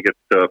 you only get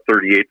to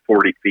 38,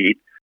 40 feet.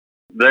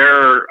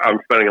 There, I'm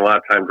spending a lot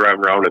of time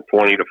driving around in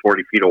 20 to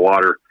 40 feet of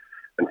water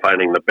and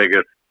finding the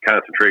biggest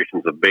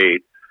concentrations of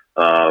bait.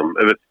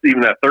 If it's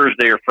even that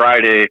Thursday or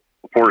Friday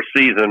before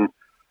season,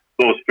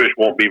 those fish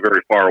won't be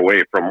very far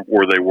away from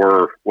where they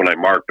were when I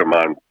marked them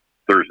on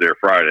Thursday or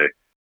Friday.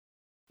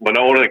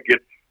 Monona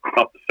gets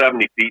up to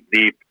 70 feet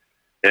deep,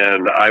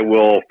 and I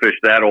will fish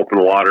that open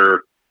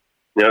water.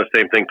 You know,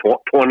 same thing,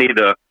 20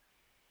 to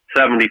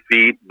 70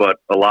 feet, but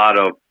a lot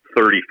of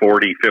 30,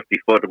 40, 50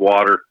 foot of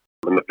water.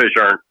 And the fish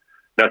aren't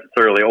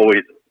necessarily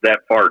always that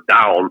far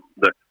down.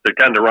 They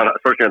tend to run,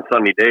 especially on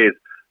sunny days,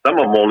 some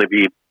of them only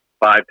be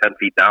 5, 10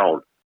 feet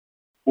down.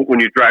 When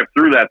you drive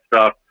through that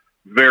stuff,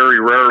 very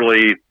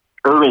rarely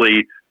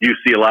early you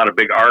see a lot of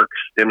big arcs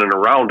in and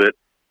around it,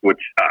 which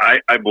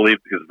I believe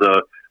because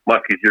the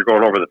muskies you're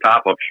going over the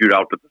top of shoot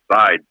out to the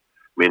sides.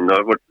 I mean,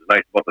 what's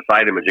nice about the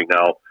side imaging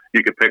now,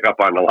 you can pick up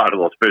on a lot of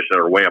those fish that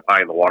are way up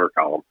high in the water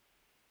column.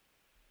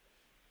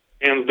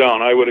 Hands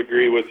down, I would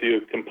agree with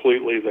you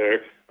completely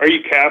there. Are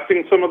you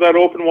casting some of that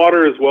open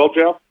water as well,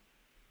 Jeff?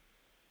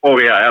 Oh,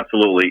 yeah,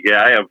 absolutely.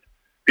 Yeah, I have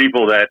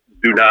people that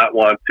do not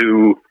want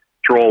to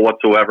troll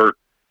whatsoever,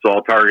 so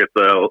I'll target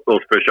those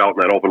fish out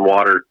in that open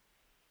water,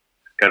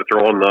 kind of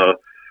throw in the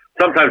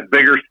sometimes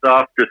bigger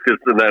stuff just because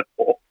in that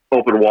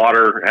open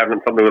water, having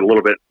something with a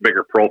little bit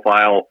bigger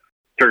profile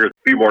triggers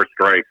a few more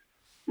strikes.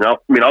 Now,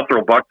 I mean, I'll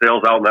throw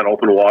bucktails out in that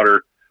open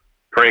water,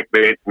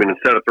 crankbaits. I mean,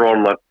 instead of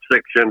throwing the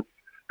 6-inch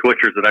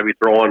twitchers that I'd be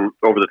throwing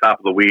over the top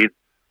of the weeds,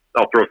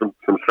 I'll throw some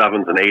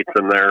 7s and 8s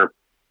in there.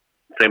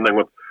 Same thing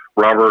with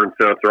rubber.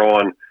 Instead of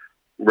throwing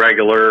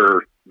regular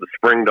or the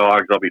spring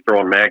dogs, I'll be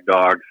throwing mag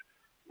dogs,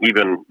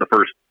 even the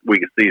first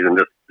week of season,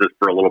 just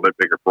for a little bit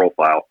bigger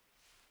profile.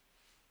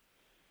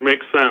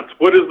 Makes sense.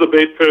 What is the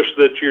bait fish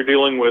that you're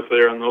dealing with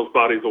there in those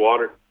bodies of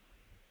water?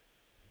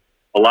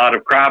 A lot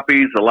of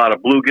crappies, a lot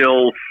of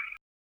bluegills,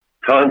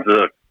 tons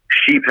of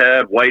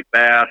sheephead, white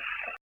bass,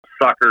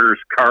 suckers,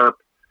 carp,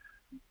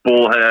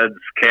 bullheads,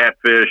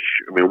 catfish.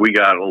 I mean, we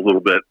got a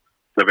little bit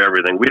of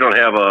everything. We don't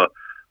have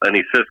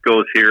any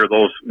Cisco's here.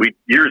 Those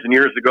years and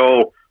years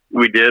ago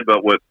we did,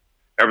 but with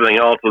everything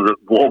else with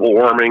global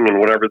warming and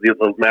whatever,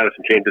 the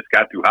Madison chain just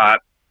got too hot,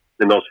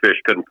 and those fish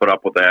couldn't put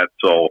up with that.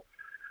 So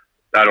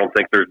I don't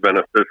think there's been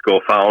a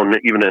Cisco found,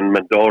 even in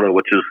Mendota,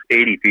 which is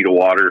 80 feet of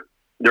water.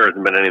 There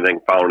hasn't been anything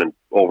found in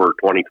over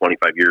 20,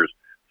 25 years,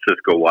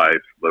 Cisco-wise.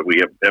 But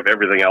we have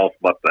everything else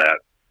but that.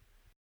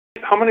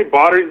 How many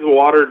bodies of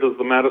water does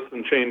the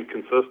Madison chain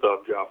consist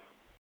of, Jeff?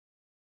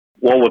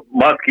 Well, with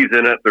muskies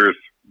in it, there's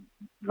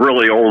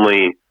really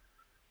only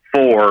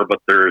 4, but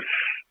there's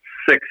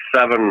 6,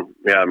 7,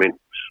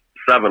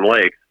 7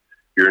 lakes.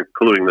 You're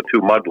including the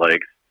 2 mud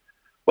lakes.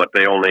 But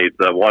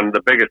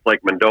the biggest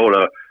Lake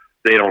Mendota,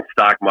 they don't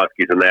stock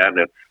muskies in that, and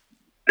it's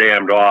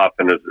dammed off.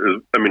 And a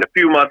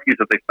few muskies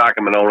that they stock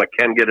in Monona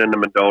can get into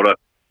Mendota,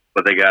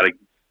 but they got to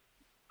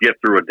get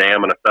through a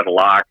dam and a set of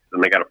locks,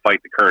 and they got to fight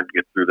the current to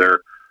get through there.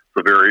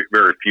 So very,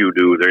 very few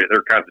do.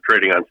 They're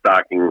concentrating on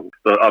stocking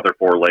the other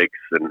 4 lakes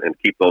and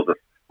keep those as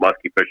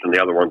musky fish, and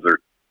the other ones are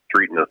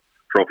treating as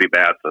trophy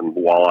bass and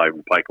walleye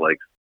and pike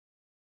lakes.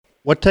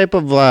 What type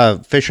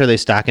of fish are they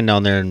stocking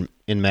down there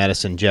in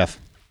Madison, Jeff?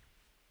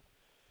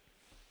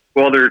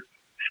 Well, they're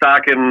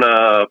stocking,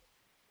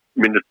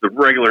 just the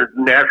regular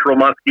natural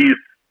muskies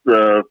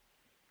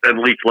and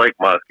Leech Lake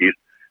muskies.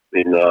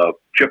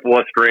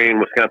 Chippewa strain,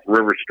 Wisconsin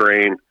River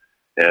strain,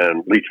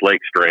 and Leech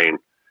Lake strain.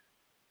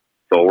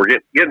 So we're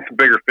getting some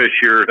bigger fish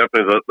here.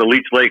 Definitely the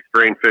Leech Lake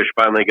strain fish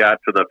finally got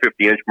to the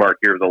 50-inch mark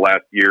here the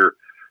last year.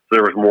 So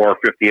there was more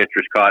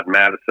 50-inchers caught in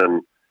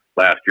Madison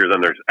last year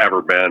than there's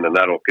ever been, and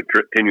that'll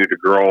continue to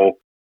grow.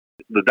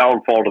 The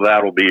downfall to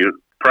that will be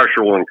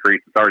pressure will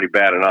increase. It's already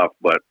bad enough,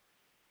 but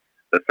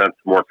since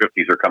more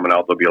 50s are coming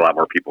out, there'll be a lot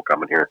more people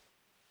coming here.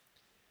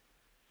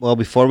 Well,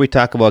 before we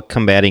talk about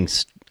combating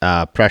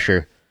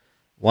pressure,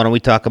 why don't we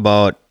talk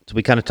about, so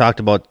we kind of talked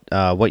about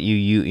what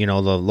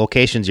the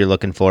locations you're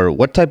looking for.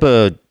 What type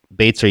of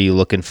baits are you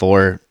looking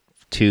for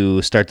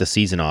to start the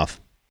season off?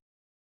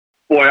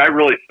 Boy, I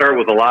really start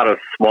with a lot of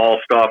small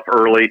stuff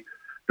early,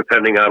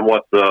 depending on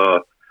what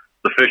the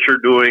fish are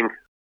doing.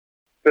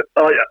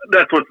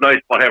 That's what's nice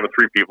about having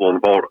 3 people in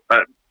the boat.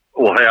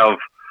 We'll have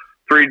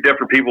 3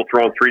 different people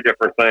throwing 3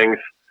 different things.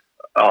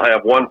 I'll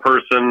have one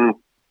person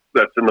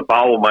that's in the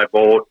bow of my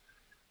boat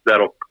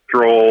that'll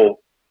throw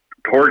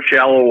towards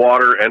shallow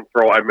water and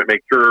I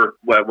make sure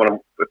when I'm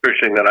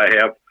fishing that I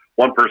have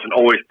one person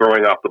always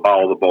throwing off the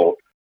bow of the boat.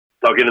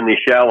 I'll get in these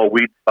shallow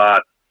weed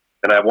spots,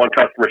 and I have one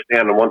customer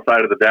stand on one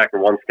side of the deck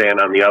and one stand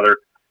on the other,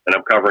 and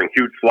I'm covering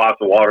huge swaths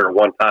of water at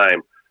one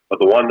time. But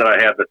the one that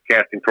I have that's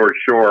casting towards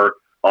shore,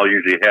 I'll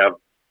usually have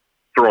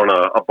throwing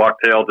a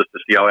bucktail just to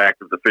see how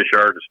active the fish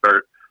are to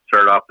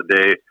start off the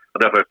day. I'll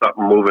definitely have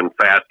something moving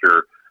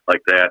faster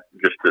like that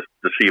just to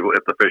see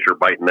if the fish are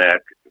biting that,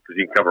 because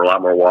you can cover a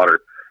lot more water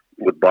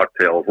with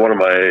bucktails. One of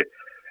my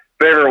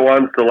favorite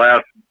ones to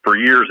last for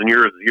years and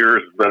years and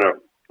years has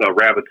been a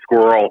rabbit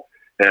squirrel.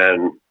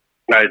 And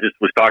I just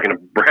was talking to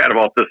Brad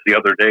about this the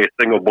other day,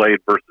 single blade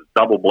versus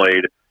double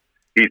blade.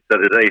 He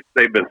said that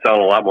they've been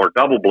selling a lot more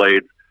double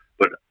blades,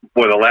 but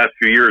for the last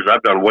few years,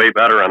 I've done way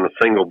better on the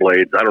single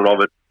blades. I don't know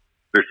if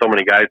there's so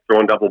many guys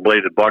throwing double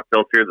bladed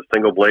bucktails here. The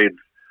single blades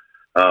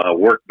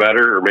work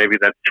better, or maybe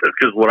that's just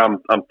because what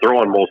I'm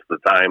throwing most of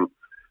the time,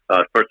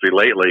 especially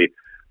lately.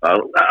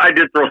 I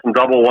did throw some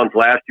double ones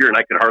last year, and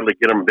I could hardly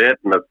get them bit,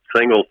 and the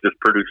singles just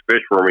produce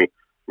fish for me,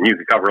 and you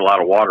can cover a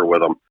lot of water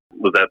with them.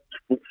 With that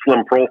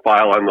slim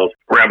profile on those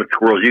rabbit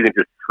squirrels, you can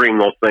just stream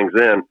those things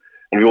in.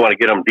 And if you want to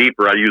get them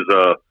deeper, I use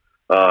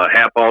a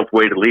half-ounce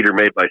weighted leader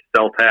made by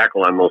Stell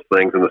Tackle on those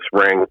things in the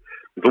spring.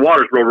 The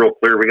water's real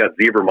clear. We got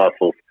zebra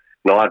mussels,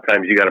 and a lot of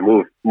times you got to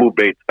move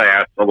baits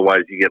fast,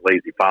 otherwise you get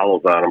lazy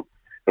follows on them.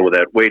 And with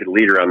that weighted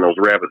leader on those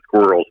rabbit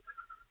squirrels,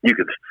 you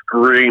can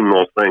scream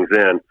those things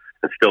in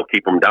and still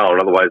keep them down.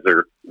 Otherwise,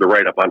 they're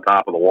right up on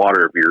top of the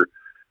water if you're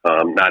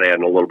not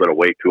adding a little bit of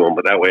weight to them.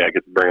 But that way I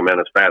get to bring them in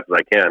as fast as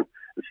I can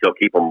and still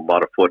keep them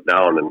about a foot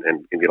down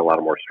and get a lot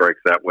of more strikes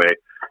that way.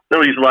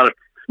 Then we use a lot of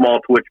small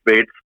twitch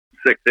baits,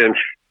 6-inch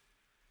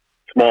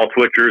small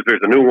twitchers.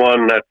 There's a new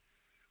one that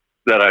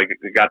I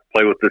got to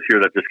play with this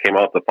year that just came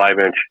out, the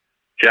 5-inch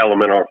shallow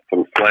minnow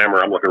from Slammer.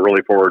 I'm looking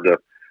really forward to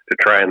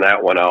trying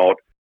that one out.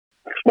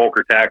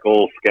 Smoker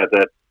Tackles got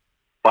that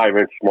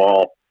 5-inch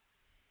small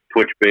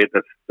twitch bait.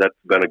 That's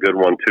been a good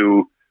one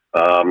too.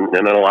 And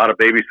then a lot of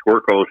baby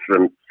Squircos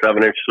and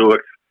 7-inch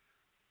Suics.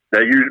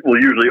 That we'll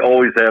usually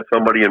always have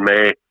somebody in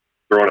May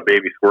throwing a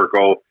baby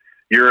Squirco.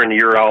 Year in,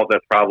 year out,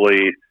 that's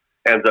probably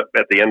ends up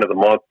at the end of the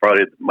month.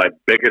 Probably my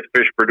biggest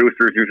fish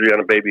producer is usually on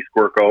a baby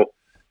Squirco.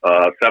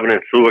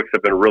 7-inch Suics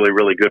have been really,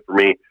 really good for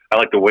me. I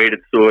like the weighted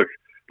Suics,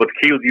 but the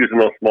key with using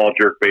those small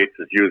jerk baits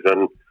is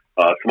using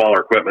smaller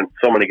equipment.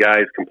 So many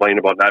guys complain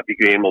about not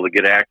being able to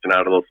get action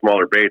out of those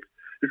smaller baits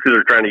just because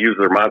they're trying to use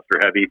their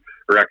monster heavy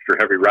or extra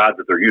heavy rods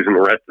that they're using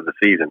the rest of the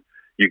season.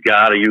 You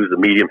got to use the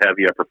medium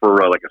heavy. I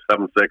prefer like a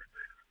 7.6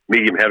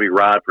 medium heavy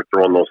rod for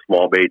throwing those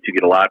small baits. You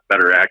get a lot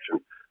better action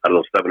out of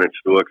those 7-inch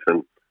Suics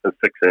and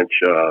 6-inch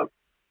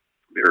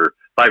or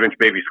 5-inch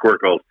baby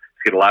Squircos.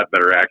 You get a lot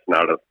better action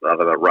out of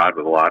that rod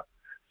with a lot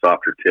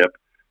softer tip.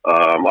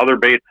 Other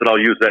baits that I'll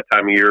use that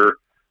time of year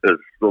is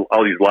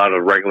I'll use a lot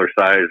of regular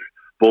size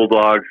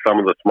bulldogs, some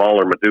of the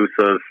smaller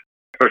Medusas,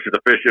 especially the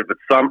fish. If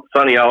it's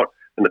sunny out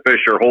and the fish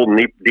are holding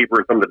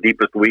deeper in some of the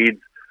deepest weeds,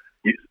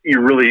 you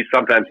really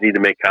sometimes need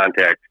to make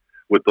contact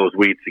with those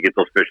weeds to get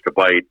those fish to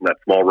bite, and that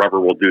small rubber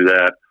will do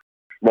that.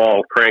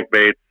 Small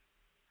crankbaits,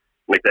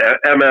 like the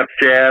MF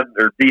Shad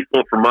or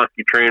Diesel for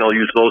Muskie Train, I'll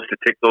use those to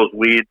tick those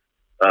weeds.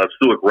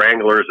 Suic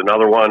Wrangler is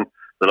another one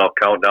that I'll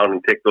count down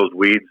and tick those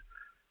weeds.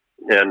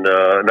 And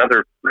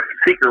another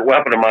secret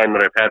weapon of mine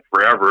that I've had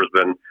forever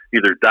has been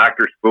either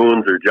Dr.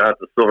 Spoons or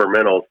Johnson Silver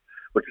Minnows,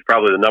 which is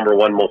probably the number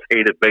one most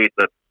hated bait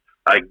that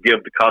I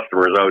give to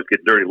customers. I always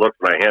get dirty looks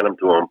when I hand them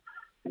to them.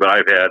 But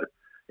I've had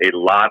a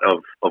lot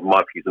of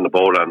muskies in the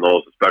boat on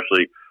those,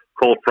 especially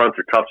cold fronts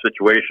or tough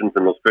situations,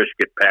 and those fish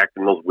get packed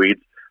in those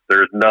weeds.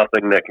 There's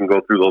nothing that can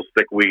go through those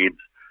thick weeds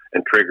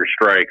and trigger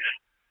strikes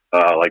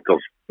like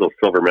those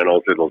silver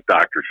minnows or those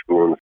Dr.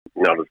 Spoons.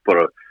 You know, just put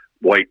a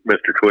white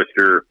Mr.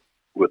 Twister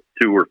with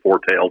 2 or 4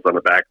 tails on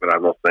the back of it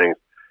on those things,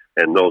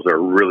 and those are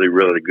really,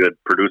 really good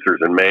producers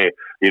in May.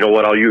 You know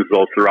what? I'll use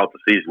those throughout the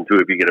season too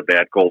if you get a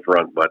bad cold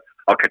front, but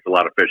I'll catch a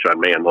lot of fish on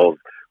May on those,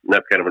 and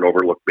that's kind of an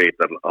overlooked bait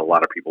that a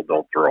lot of people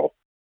don't throw.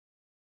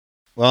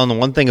 Well, and the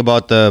one thing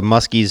about the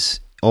muskies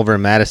over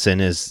in Madison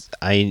is,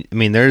 I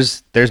mean,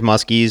 there's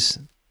muskies.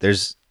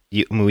 There's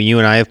you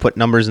and I have put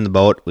numbers in the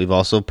boat. We've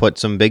also put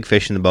some big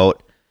fish in the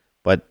boat,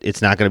 but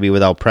it's not going to be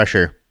without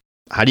pressure.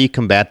 How do you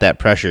combat that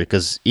pressure?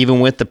 Because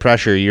even with the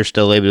pressure, you're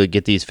still able to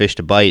get these fish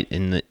to bite.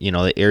 And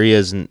the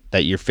areas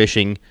that you're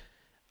fishing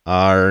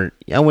are,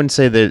 I wouldn't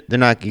say that they're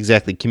not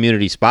exactly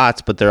community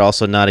spots, but they're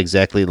also not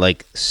exactly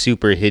like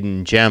super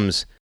hidden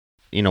gems.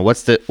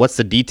 What's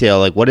the detail?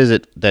 Like, what is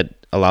it that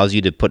allows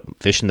you to put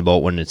fish in the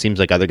boat when it seems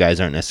like other guys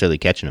aren't necessarily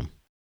catching them?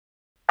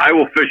 I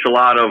will fish a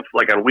lot of,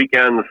 like on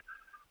weekends,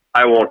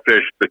 I won't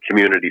fish the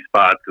community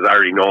spots because I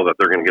already know that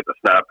they're going to get the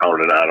snot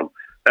pounded on them.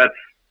 That's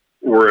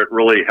where it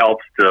really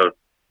helps to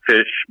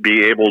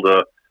be able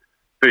to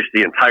fish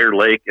the entire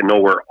lake and know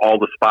where all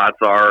the spots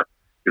are,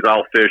 because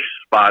I'll fish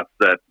spots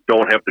that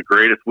don't have the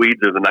greatest weeds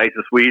or the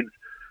nicest weeds,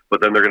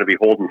 but then they're going to be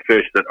holding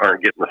fish that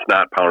aren't getting the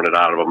snot pounded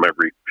out of them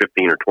every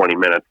 15 or 20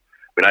 minutes.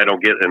 I mean, I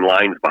don't get in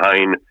lines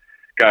behind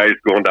guys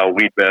going down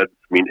weed beds.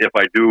 I mean, if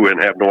I do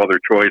and have no other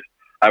choice,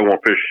 I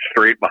won't fish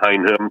straight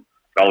behind him.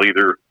 I'll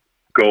either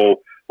go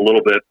a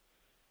little bit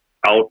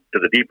out to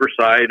the deeper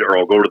side, or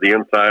I'll go to the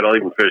inside. I'll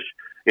even fish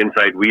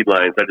inside weed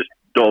lines. I just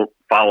don't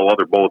follow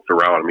other boats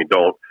around. I mean,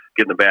 don't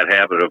get in the bad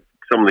habit of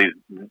some of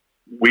these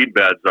weed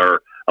beds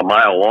are a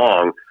mile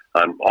long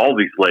on all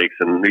these lakes,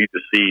 and you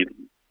just see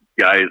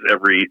guys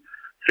every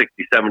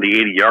 60, 70,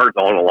 80 yards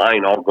on a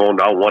line, all going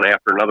down one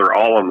after another,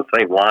 all on the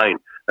same line.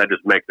 That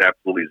just makes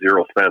absolutely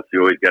zero sense.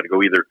 You always got to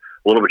go either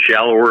a little bit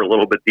shallower, a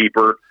little bit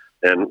deeper.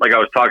 And like I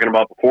was talking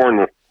about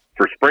before,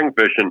 for spring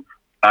fishing,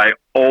 I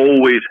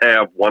always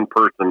have one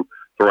person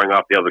throwing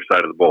off the other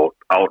side of the boat,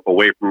 out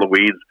away from the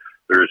weeds.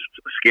 There's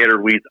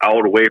scattered weeds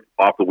out away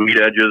off the weed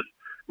edges,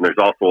 and there's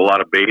also a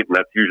lot of bait, and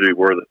that's usually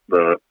where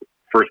the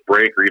first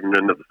break or even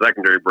into the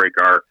secondary break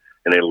are.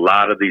 And a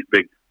lot of these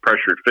big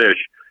pressured fish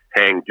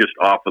hang just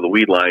off of the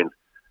weed lines.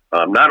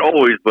 Not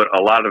always, but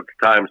a lot of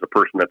times the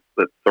person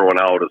that's throwing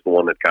out is the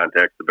one that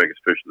contacts the biggest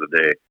fish of the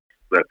day.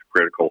 That's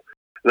critical.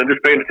 And then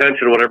just paying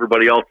attention to what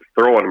everybody else is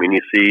throwing. I mean,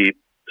 you see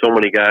so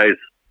many guys.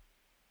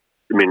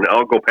 I mean,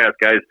 I'll go past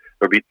guys.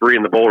 There'll be three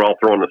in the boat all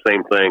throwing the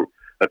same thing.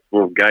 That's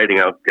guiding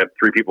out. Got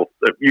three people.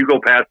 If you go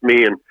past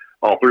me and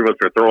all three of us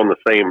are throwing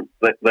the same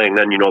thing,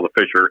 then you know the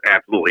fish are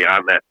absolutely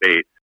on that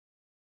bait.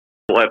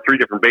 We'll have three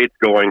different baits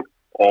going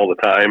all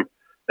the time,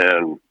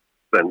 and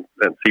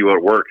see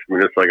what works. I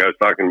mean, it's like I was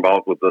talking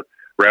about with the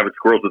rabbit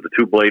squirrels with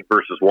the 2-blade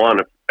versus one.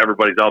 If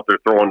everybody's out there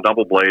throwing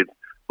double blades,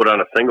 put on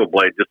a single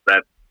blade, just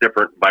that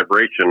different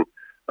vibration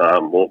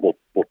will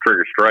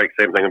trigger strikes.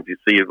 Same thing if you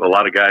see a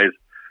lot of guys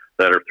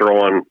that are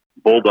throwing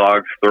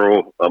bulldogs,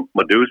 throw a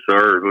Medusa,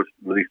 or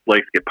these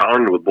lakes get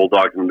pounded with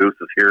bulldogs and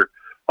Medusas here.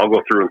 I'll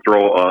go through and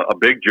throw a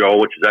Big Joe,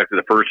 which is actually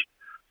the first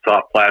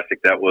soft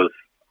plastic that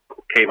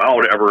came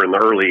out ever in the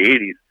early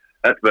 80s.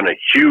 That's been a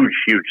huge,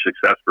 huge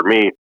success for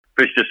me.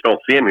 Fish just don't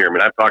see them here. I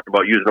mean, I've talked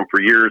about using them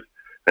for years,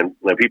 and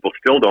people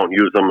still don't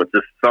use them. It's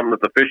just something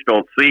that the fish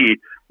don't see.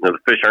 You know,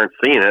 the fish aren't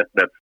seeing it.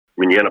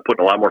 You end up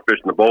putting a lot more fish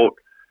in the boat,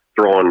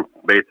 throwing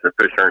baits that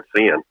fish aren't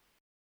seeing.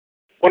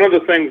 One of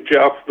the things,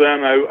 Jeff,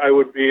 then I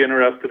would be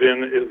interested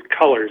in is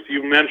colors.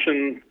 You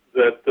mentioned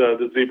that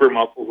the zebra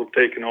mussels have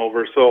taken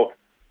over. So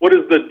what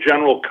is the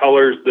general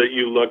colors that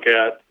you look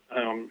at,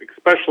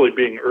 especially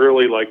being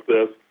early like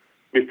this?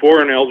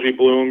 Before an algae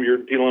bloom,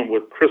 you're dealing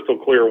with crystal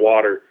clear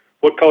water.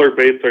 What color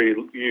baits are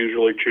you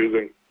usually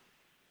choosing?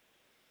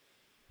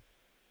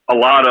 A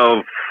lot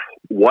of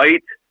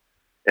white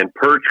and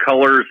perch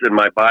colors in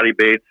my body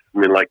baits. I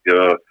mean, like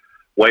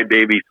white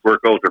baby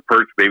squircles or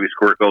perch baby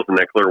squircles in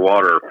that clear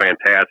water are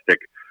fantastic.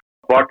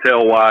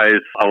 Bucktail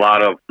wise, a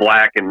lot of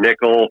black and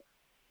nickel.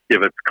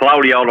 If it's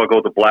cloudy out, I'll go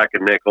with the black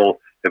and nickel.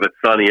 If it's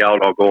sunny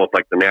out, I'll go with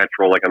like the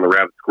natural, like on the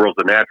rabbit squirrels,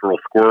 the natural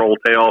squirrel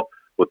tail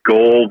with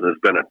gold has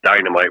been a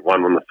dynamite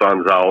one when the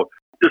sun's out.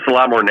 Just a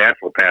lot more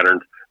natural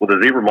patterns. With the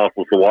zebra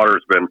mussels, the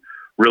water's been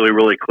really,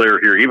 really clear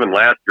here. Even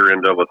last year,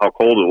 with how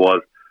cold it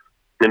was,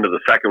 into the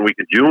second week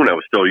of June, I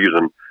was still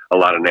using a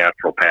lot of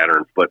natural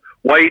patterns. But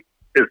white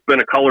has been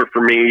a color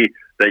for me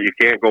that you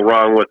can't go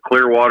wrong with.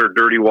 Clear water,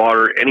 dirty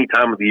water, any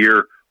time of the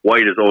year,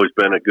 white has always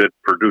been a good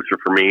producer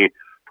for me,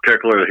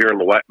 particularly here in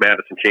the wet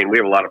Madison chain. We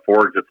have a lot of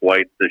forage that's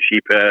white, the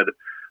sheephead,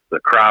 the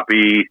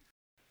crappie,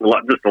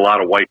 just a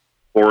lot of white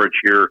forage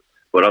here.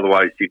 But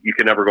otherwise, you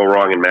can never go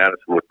wrong in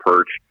Madison with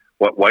perch.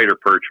 White or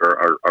perch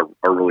are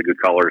really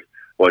good colors.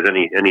 Otherwise,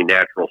 any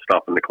natural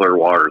stuff in the clear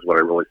water is what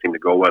I really seem to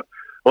go with.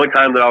 The only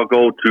time that I'll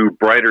go to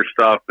brighter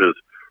stuff is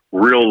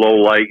real low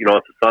light. You know,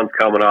 if the sun's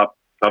coming up,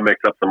 I'll mix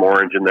up some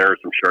orange in there,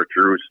 some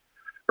chartreuse,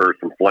 or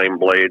some flame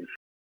blades.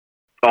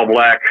 All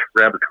black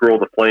rabbit squirrel,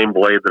 the flame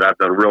blade that I've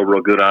done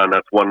real good on.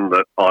 That's one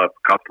that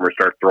customers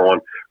start throwing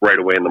right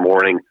away in the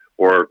morning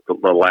or the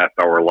last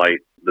hour light.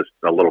 Just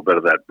a little bit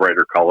of that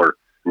brighter color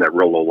and that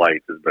real low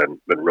light has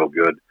been real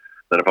good.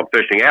 Then if I'm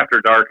fishing after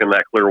dark in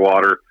that clear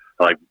water,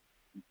 I like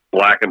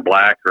black and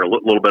black or a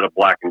little bit of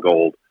black and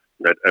gold.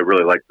 I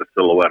really like the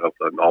silhouette of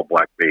an all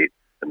black bait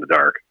in the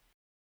dark.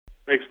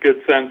 Makes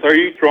good sense. Are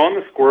you throwing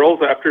the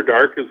squirrels after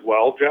dark as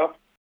well, Jeff?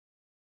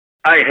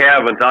 I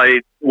haven't.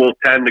 I will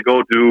tend to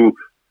go to,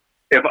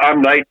 if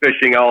I'm night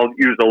fishing, I'll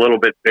use a little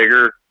bit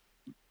bigger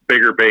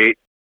bait.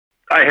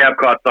 I have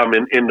caught some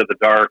into the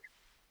dark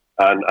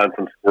on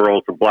some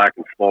squirrels, some black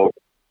and smoke,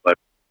 but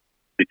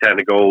we tend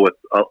to go with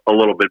a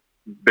little bit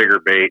bigger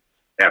bait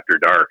after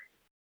dark.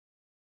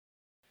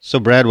 So,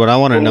 Brad, what I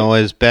want to know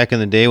is back in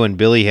the day when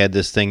Billy had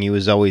this thing,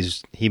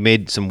 he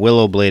made some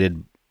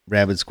willow-bladed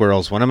rabbit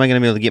squirrels. When am I going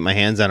to be able to get my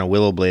hands on a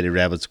willow-bladed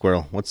rabbit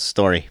squirrel? What's the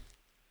story?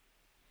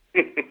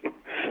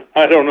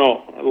 I don't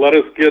know. Let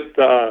us get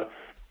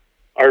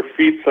our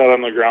feet set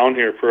on the ground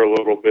here for a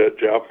little bit,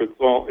 Jeff.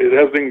 It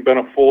hasn't even been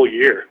a full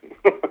year.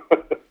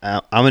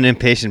 I'm an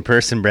impatient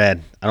person,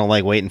 Brad. I don't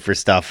like waiting for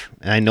stuff,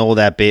 and I know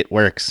that bait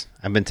works.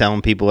 I've been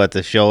telling people at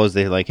the shows,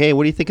 they're like, hey,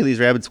 what do you think of these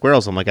rabbit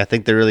squirrels? I'm like, I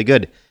think they're really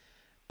good.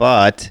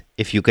 But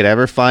if you could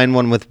ever find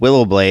one with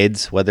willow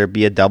blades, whether it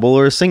be a double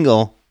or a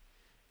single,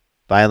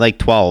 buy like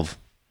 12.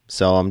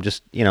 So I'm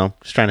just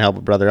trying to help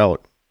a brother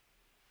out.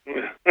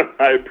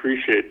 I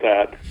appreciate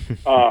that.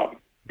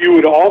 You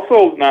would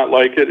also not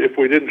like it if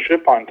we didn't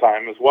ship on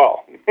time as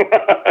well.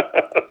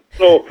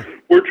 So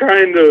we're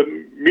trying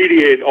to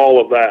mediate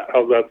all of that.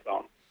 How's that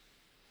sound?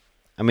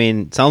 I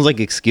mean, it sounds like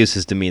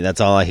excuses to me.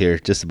 That's all I hear.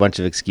 Just a bunch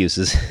of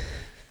excuses.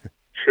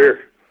 Sure.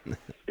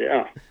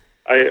 Yeah.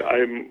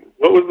 I'm.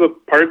 What was the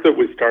part that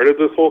we started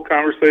this whole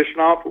conversation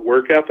off?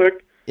 Work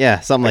ethic? Yeah,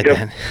 something like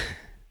that.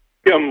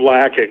 I'm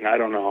lacking. I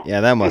don't know.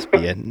 Yeah, that must be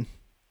it.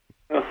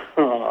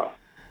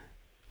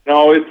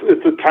 No,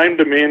 it's a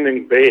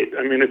time-demanding bait.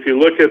 I mean, if you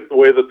look at the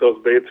way that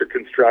those baits are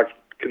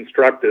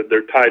constructed,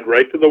 they're tied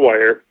right to the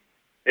wire,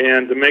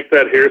 and to make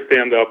that hair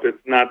stand up,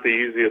 it's not the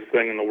easiest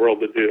thing in the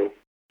world to do.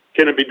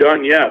 Can it be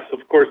done? Yes,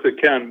 of course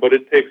it can, but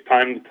it takes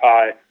time to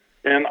tie.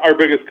 And our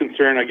biggest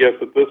concern, I guess,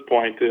 at this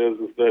point is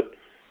that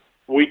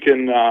we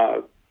can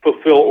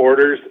fulfill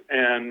orders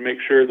and make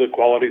sure the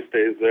quality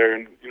stays there.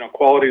 And,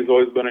 quality has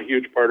always been a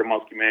huge part of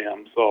Muskie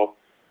Mayhem, so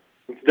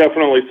it's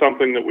definitely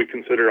something that we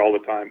consider all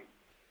the time.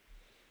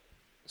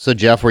 So,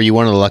 Jeff, were you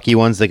one of the lucky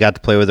ones that got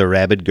to play with a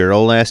rabid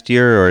girl last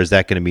year, or is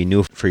that going to be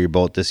new for your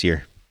boat this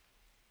year?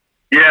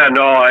 Yeah,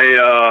 no,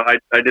 I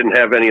didn't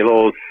have any of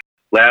those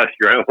last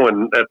year.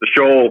 When at the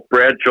show,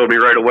 Brad showed me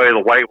right away the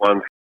white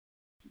ones.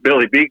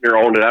 Billy Beekner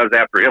owned it. I was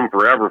after him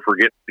forever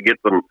to get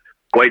some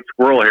white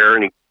squirrel hair,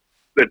 and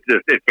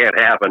it can't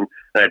happen.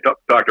 And I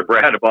talked to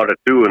Brad about it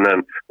too. And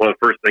then one of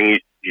the first things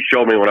he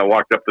showed me when I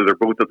walked up to their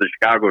booth at the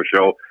Chicago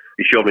show,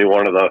 he showed me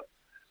one of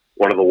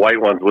the white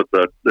ones with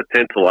the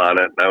tinsel on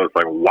it, and I was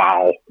like,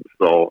 wow.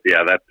 So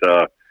yeah,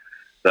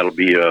 that'll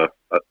be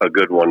a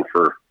good one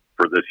for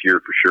this year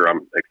for sure.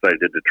 I'm excited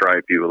to try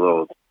a few of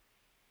those.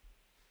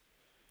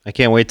 I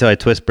can't wait till I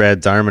twist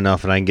Brad's arm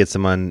enough and I can get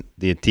some on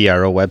the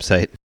TRO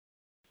website.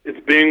 It's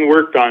being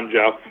worked on,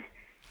 Jeff.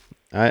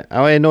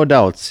 I had no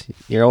doubts.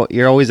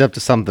 You're always up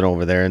to something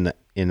over there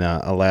in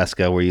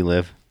Alaska where you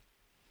live.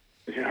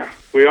 Yeah,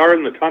 we are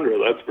in the tundra,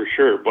 that's for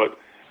sure. But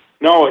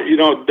no,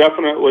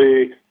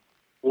 definitely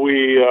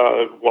we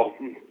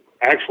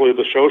actually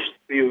the show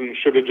season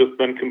should have just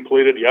been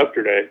completed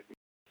yesterday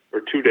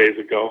or 2 days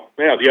ago.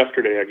 Yeah,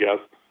 yesterday, I guess.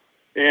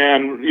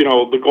 And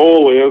the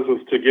goal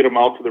is to get them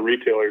out to the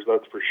retailers.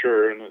 That's for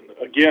sure. And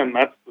again,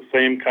 that's the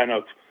same kind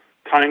of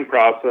time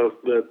process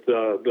that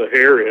the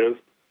hair is.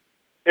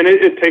 And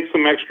it takes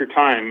some extra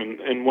time,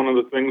 and one of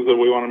the things that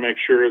we want to make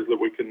sure is that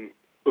we can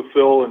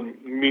fulfill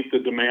and meet the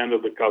demand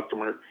of the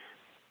customer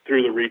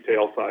through the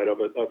retail side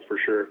of it, that's for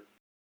sure.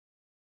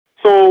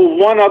 So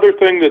one other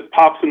thing that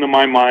pops into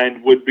my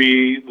mind would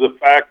be the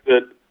fact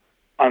that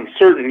on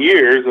certain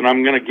years, and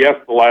I'm going to guess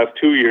the last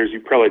 2 years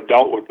you probably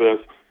dealt with this,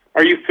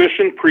 are you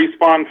fishing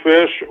pre-spawn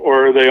fish,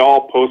 or are they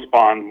all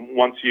post-spawn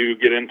once you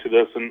get into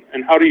this,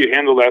 and how do you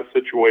handle that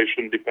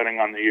situation depending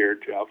on the year,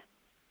 Jeff?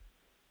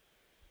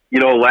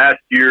 Last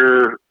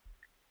year,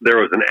 there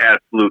was an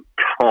absolute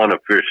ton of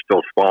fish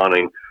still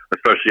spawning,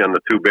 especially on the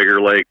two bigger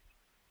lakes.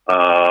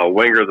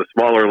 Wenger, the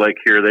smaller lake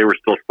here, they were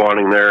still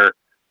spawning there.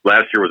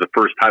 Last year was the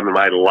first time in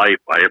my life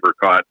I ever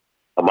caught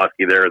a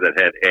muskie there that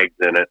had eggs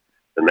in it,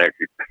 and they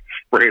actually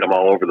sprayed them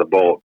all over the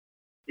boat.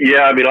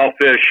 Yeah, I mean, I'll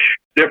fish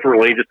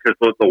differently just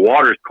because the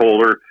water's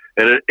colder,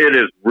 and it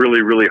is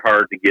really, really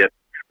hard to get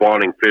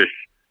spawning fish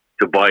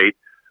to bite.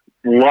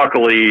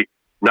 Luckily,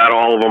 not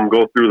all of them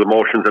go through the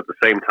motions at the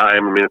same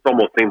time. I mean, it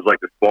almost seems like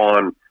the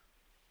spawn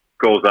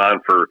goes on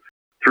for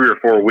 3 or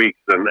 4 weeks,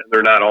 and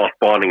they're not all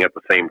spawning at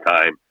the same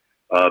time.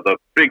 The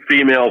big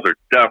females are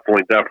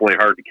definitely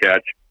hard to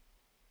catch.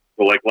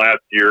 But like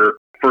last year,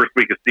 first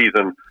week of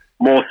season,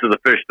 most of the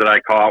fish that I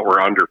caught were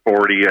under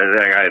 40. I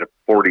think I had a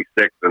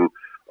 46 and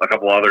a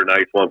couple other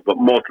nice ones, but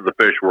most of the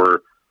fish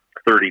were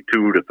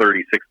 32 to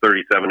 36,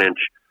 37 inch,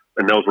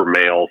 and those were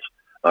males.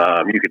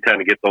 You could tend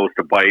to get those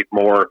to bite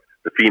more.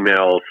 The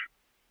females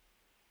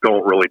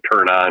don't really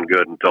turn on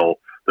good until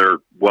they're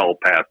well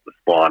past the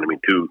spawn. I mean,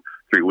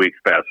 2-3 weeks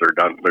past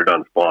they're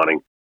done spawning.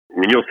 I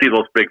mean, you'll see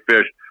those big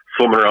fish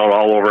swimming around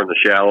all over in the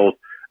shallows,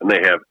 and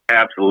they have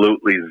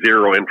absolutely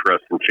zero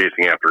interest in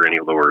chasing after any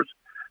lures.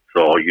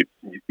 So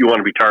you want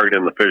to be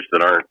targeting the fish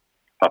that aren't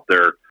up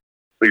there.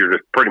 You're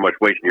just pretty much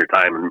wasting your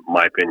time, in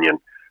my opinion,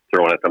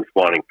 throwing at them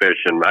spawning fish.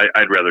 And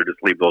I'd rather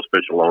just leave those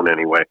fish alone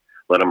anyway.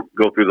 Let them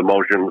go through the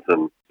motions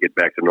and get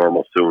back to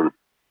normal soon.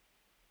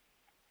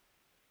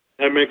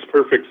 That makes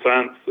perfect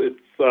sense.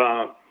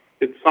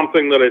 It's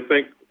something that I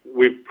think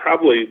we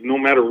probably, no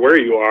matter where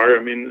you are,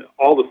 I mean,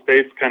 all the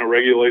states kind of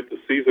regulate the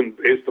season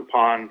based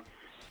upon,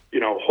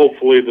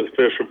 hopefully the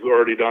fish have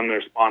already done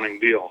their spawning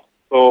deal.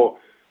 So,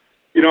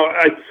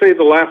 I'd say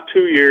the last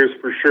 2 years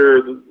for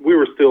sure, we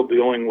were still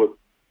dealing with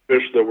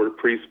fish that were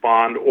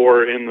pre-spawned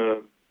or in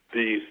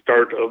the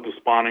start of the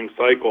spawning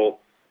cycle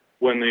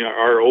when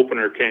our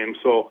opener came.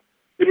 So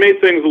it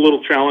made things a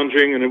little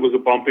challenging, and it was a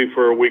bumpy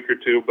for a week or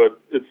two, but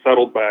it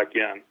settled back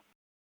in.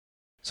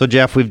 So,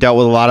 Jeff, we've dealt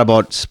with a lot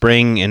about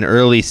spring and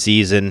early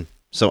season.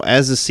 So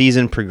as the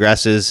season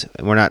progresses,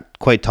 and we're not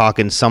quite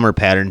talking summer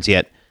patterns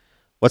yet,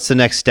 what's the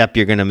next step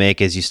you're going to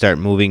make as you start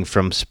moving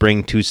from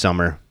spring to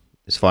summer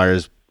as far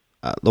as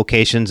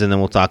locations, and then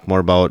we'll talk more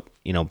about,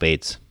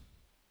 baits?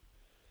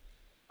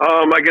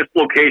 I guess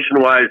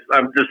location-wise,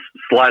 I'm just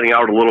sliding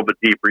out a little bit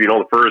deeper.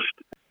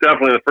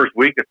 Definitely the first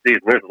week of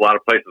season, there's a lot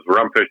of places where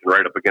I'm fishing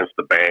right up against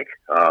the bank.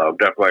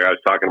 Definitely, I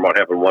was talking about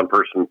having one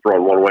person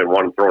throwing one way and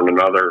one throwing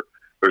another.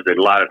 There's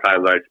a lot of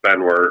times I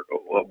spend where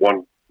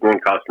one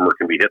customer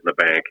can be hitting the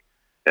bank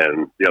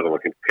and the other one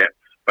can catch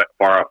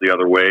far off the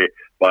other way.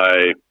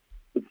 By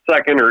the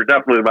second or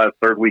definitely by the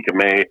third week of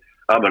May,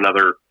 I'm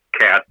another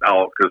cast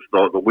out because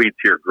the weeds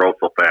here grow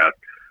so fast,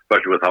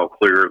 especially with how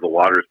clear the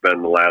water's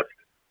been the last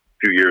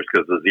few years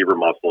because of the zebra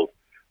mussels.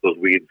 Those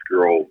weeds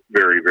grow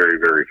very, very,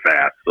 very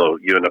fast. So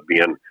you end up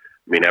being,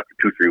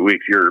 after 2-3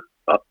 weeks,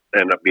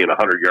 end up being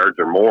 100 yards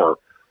or more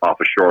off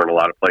of shore in a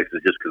lot of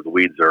places just because the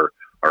weeds are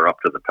up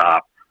to the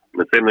top.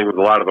 And the same thing with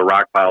a lot of the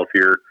rock piles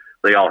here.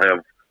 They all have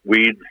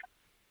weeds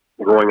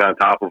growing on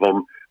top of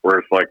them, where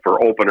it's like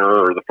for opener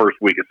or the first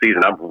week of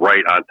season, I'm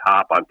right on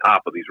top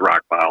of these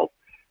rock piles.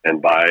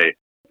 And by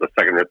the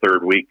second or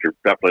third week, or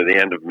definitely the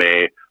end of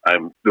May,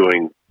 I'm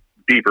doing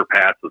deeper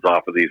passes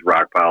off of these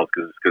rock piles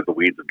because the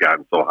weeds have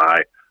gotten so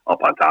high up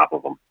on top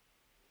of them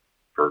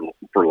for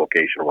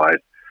location wise.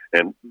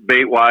 And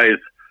bait wise,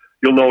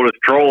 you'll notice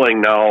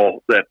trolling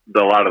now that a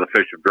lot of the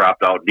fish have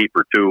dropped out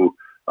deeper too,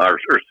 or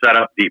set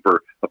up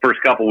deeper. The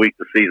first couple weeks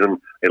of season,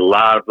 a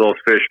lot of those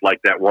fish like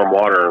that warm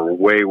water are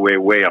way, way,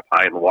 way up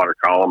high in the water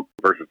column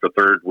versus the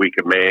third week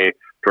of May,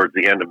 towards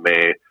the end of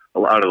May. A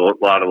lot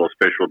of those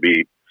fish will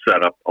be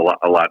set up a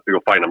lot.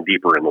 You'll find them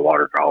deeper in the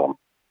water column.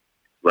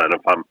 Then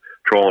if I'm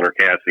trolling or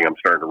casting, I'm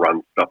starting to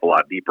run stuff a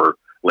lot deeper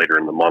later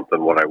in the month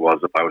than what I was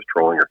if I was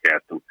trolling or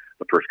casting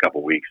the first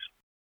couple weeks.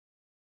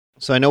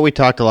 So I know we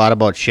talked a lot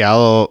about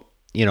shallow,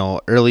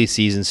 early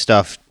season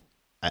stuff.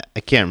 I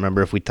can't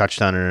remember if we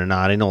touched on it or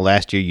not. I know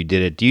last year you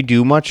did it. Do you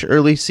do much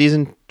early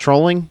season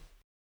trolling?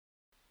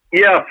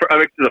 Yeah,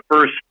 the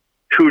first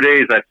 2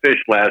 days I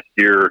fished last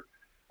year,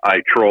 I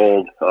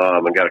trolled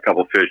and got a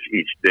couple fish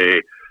each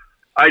day.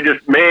 I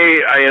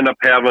end up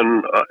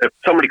having, if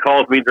somebody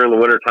calls me during the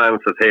wintertime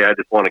and says, hey, I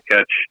just want to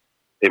catch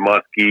a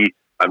muskie,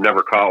 I've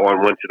never caught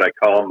one, when should I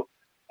call them?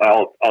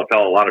 I'll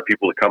tell a lot of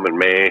people to come in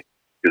May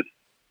because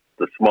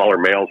the smaller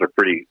males are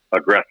pretty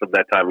aggressive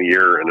that time of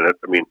year. And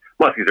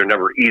muskies are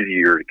never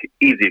easy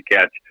to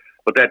catch.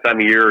 But that time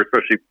of year,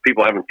 especially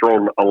people haven't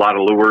thrown a lot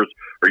of lures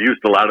or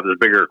used a lot of the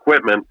bigger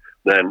equipment,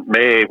 then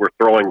May we're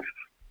throwing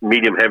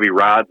medium heavy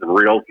rods and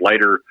reels,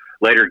 lighter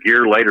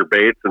gear, lighter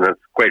baits, and it's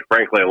quite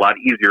frankly a lot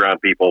easier on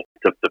people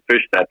to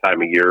fish that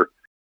time of year.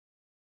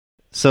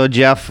 So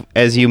Jeff,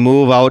 as you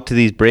move out to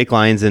these break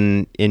lines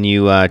and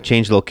you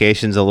change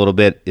locations a little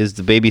bit, is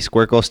the baby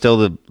squircle still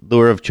the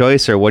lure of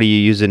choice, or what are you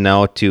using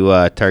now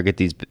to target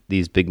these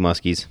big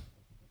muskies?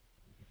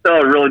 So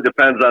it really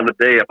depends on the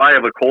day. If I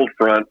have a cold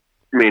front,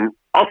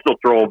 I'll still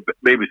throw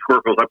baby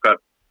squircles. I've got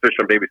fish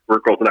on baby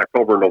squircles in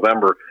October and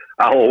November.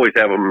 I'll always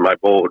have them in my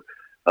boat.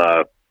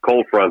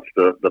 Cold fronts,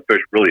 the fish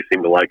really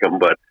seem to like them.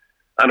 But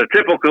on a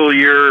typical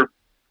year,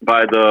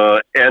 by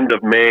the end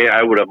of May,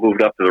 I would have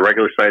moved up to the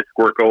regular size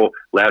squircle.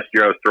 Last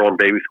year, I was throwing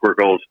baby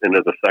squircles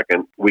into the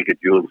second week of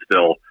June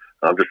still,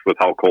 just with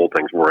how cold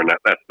things were, and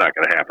that's not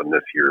going to happen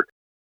this year.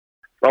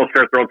 I'll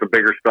start throwing some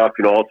bigger stuff.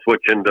 I'll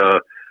switch into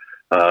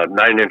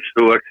 9-inch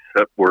Suics.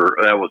 That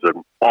was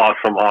an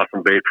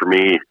awesome bait for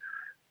me.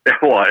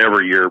 Well,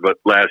 every year, but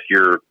last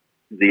year,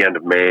 the end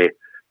of May,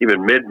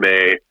 even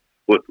mid-May,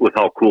 with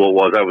how cool it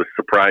was, I was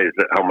surprised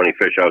at how many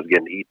fish I was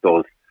getting to eat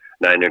those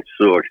 9-inch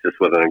Suics just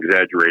with an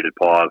exaggerated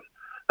pause.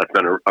 That's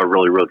been a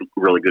really, really,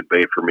 really good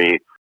bait for me.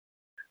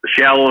 The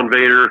Shallow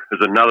Invader is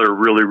another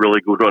really,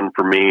 really good one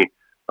for me.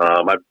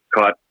 I've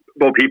caught,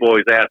 people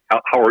always ask,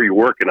 how are you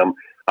working them?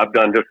 I've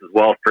done just as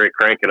well straight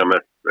cranking them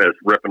as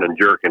ripping and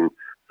jerking.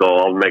 So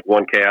I'll make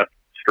one cast,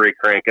 straight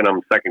cranking them,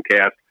 second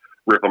cast,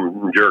 rip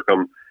them and jerk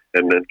them,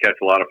 and then catch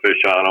a lot of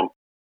fish on them.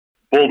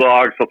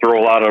 Bulldogs, I'll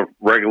throw a lot of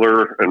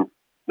regular, and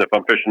if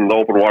I'm fishing in the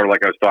open water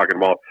like I was talking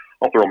about,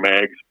 I'll throw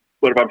mags.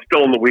 But if I'm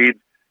still in the weeds,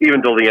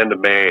 even till the end of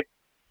May,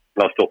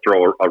 I'll still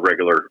throw a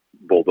regular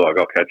bulldog.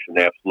 I'll catch an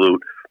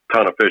absolute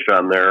ton of fish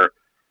on there.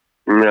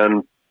 And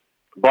then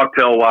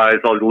bucktail-wise,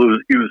 I'll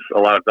use a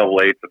lot of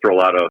double-eights. I throw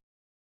a lot of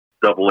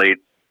double-eight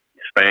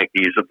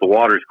spankies. If the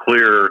water's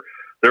clear,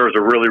 there was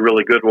a really,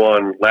 really good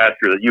one last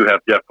year that you have,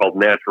 Jeff, called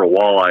Natural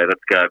Walleye.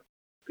 That's got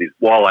these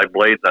walleye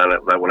blades on it.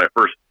 That when I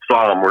first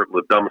saw them, were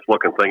the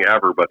dumbest-looking thing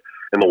ever. But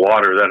in the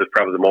water, that is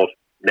probably the most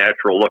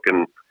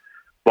natural-looking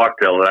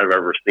bucktail that I've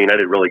ever seen. I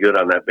did really good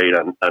on that bait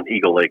on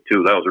Eagle Lake,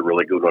 too. That was a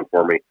really good one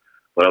for me.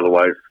 But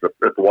otherwise, if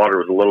the water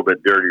was a little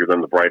bit dirtier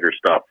than the brighter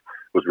stuff,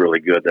 was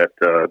really good. That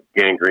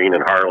Gangrene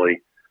and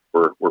Harley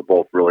were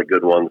both really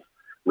good ones.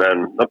 And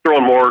then I'm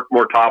throwing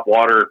more top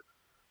water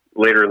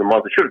later in the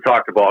month. I should have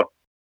talked about,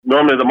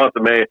 normally the month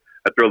of May,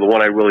 I throw the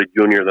one I really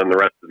junior, then the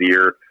rest of the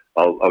year,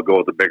 I'll go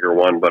with the bigger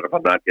one. But if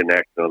I'm not getting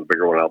action on the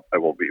bigger one, I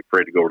won't be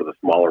afraid to go to the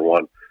smaller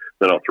one.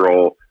 Then I'll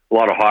throw a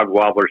lot of hog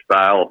wobbler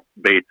style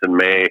baits in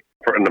May.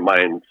 A friend of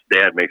mine's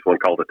dad makes one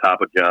called the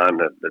Top of John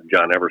that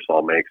John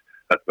Eversole makes.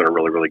 That's been a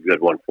really, really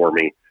good one for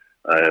me.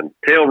 And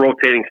tail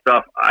rotating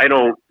stuff, I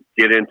don't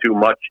get into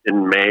much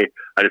in May.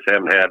 I just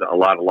haven't had a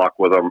lot of luck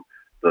with them.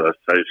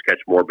 I just catch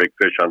more big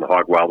fish on the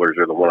hog wobblers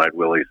or the one-eyed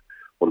willies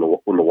when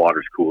the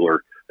water's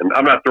cooler. And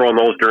I'm not throwing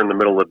those during the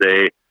middle of the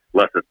day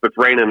unless it's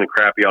raining and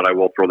crappy out. I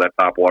will throw that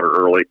top water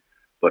early,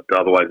 but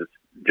otherwise it's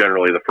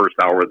generally the first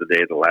hour of the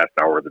day, the last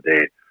hour of the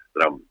day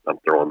that I'm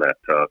throwing that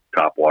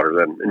top water.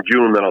 Then in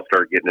June, then I'll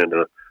start getting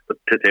into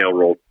the tail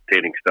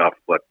rotating stuff.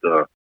 But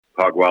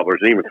hog wobblers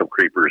and even some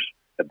creepers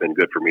have been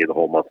good for me the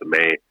whole month of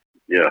May.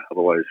 Yeah,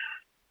 otherwise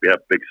we have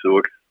big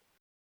suics.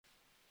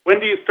 When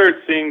do you start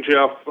seeing,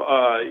 Jeff,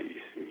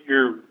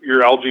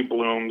 your algae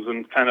blooms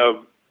and kind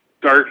of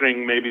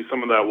darkening maybe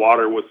some of that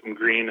water with some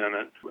green in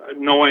it?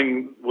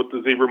 Knowing with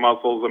the zebra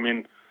mussels, I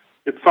mean,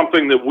 it's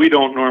something that we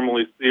don't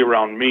normally see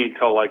around me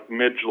till like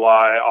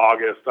mid-July,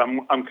 August.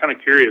 I'm kind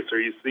of curious. Are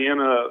you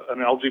seeing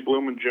an algae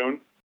bloom in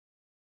June?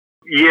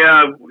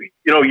 Yeah,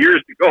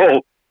 years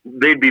ago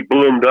they'd be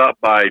bloomed up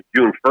by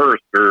June 1st,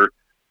 or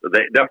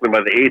definitely by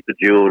the 8th of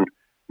June.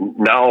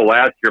 Now,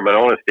 last year,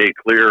 Monona stayed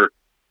clear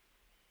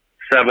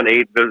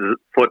 7-8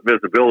 foot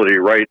visibility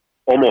right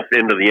almost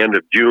into the end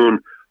of June.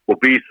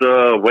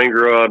 Wapisa,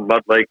 Wingara,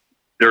 Mud Lake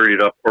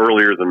dirtied up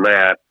earlier than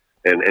that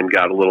and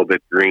got a little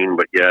bit green,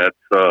 but yet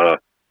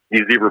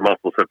these zebra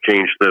mussels have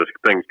changed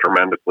things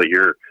tremendously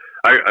here.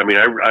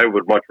 I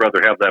would much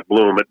rather have that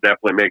bloom. It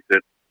definitely makes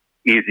it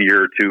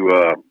easier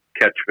to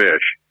catch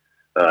fish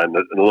in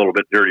a little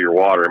bit dirtier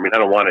water. I mean, I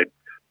don't want it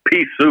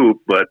pea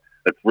soup, but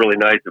it's really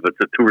nice if it's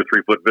a 2 or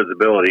 3 foot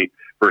visibility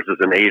versus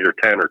an 8 or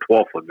 10 or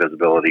 12 foot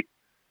visibility.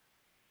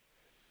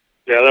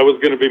 Yeah, that was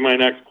going to be my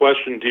next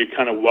question. Do you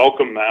kind of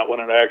welcome that when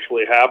it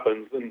actually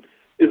happens? And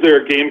is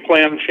there a game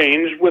plan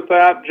change with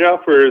that,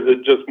 Jeff, or is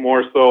it just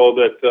more so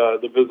that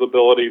the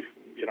visibility,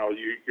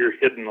 you're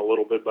hidden a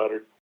little bit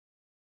better?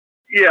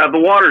 Yeah, the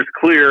water's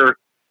clear.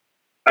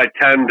 I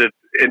tend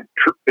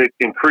to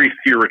increase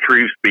your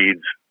retrieve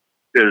speeds.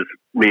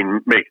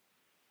 Make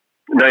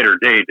night or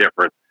day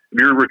difference. If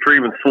you're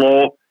retrieving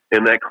slow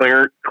in that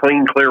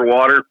clean, clear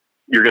water,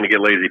 you're going to get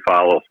lazy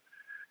follows.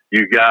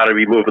 You got to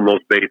be moving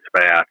those baits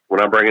fast.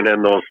 When I'm bringing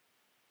in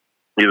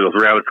either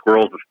those rabbit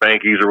squirrels, the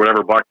spankies, or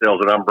whatever bucktails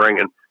that I'm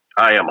bringing,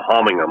 I am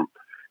humming them.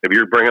 If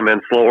you're bringing them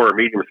in slower or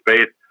medium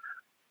space,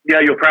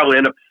 yeah, you'll probably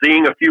end up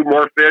seeing a few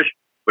more fish,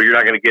 but you're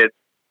not going to get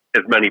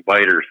as many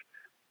biters.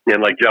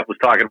 And like Jeff was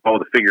talking about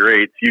with the figure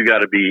eights, you got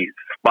to be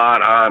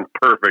spot on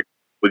perfect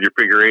with your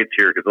figure eights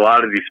here, because a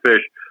lot of these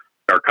fish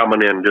are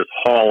coming in just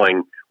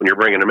hauling when you're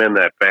bringing them in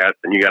that fast,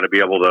 and you got to be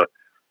able to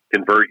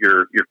convert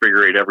your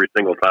figure eight every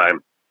single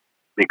time.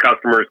 I mean,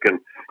 customers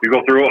you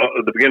go through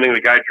at the beginning of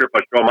the guide trip, I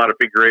show them how to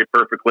figure eight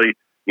perfectly.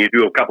 You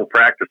do a couple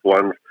practice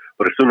ones,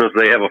 but as soon as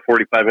they have a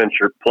 45-inch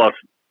or plus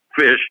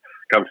fish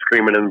come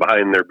screaming in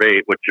behind their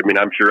bait, which, I mean,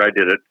 I'm sure I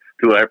did it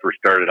too when I first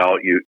started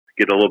out, you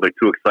get a little bit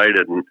too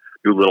excited and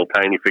do little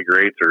tiny figure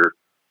eights or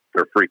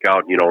freak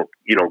out and you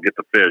don't get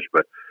the fish.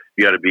 But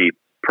you got to be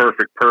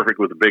perfect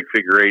with the big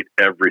figure eight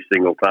every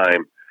single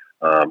time,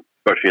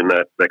 especially in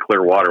that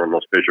clear water when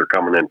those fish are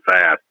coming in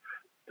fast.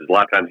 Because a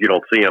lot of times you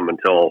don't see them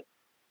until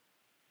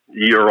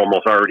you're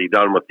almost already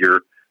done with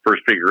your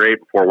first figure eight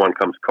before one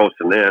comes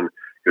coasting in,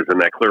 because in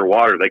that clear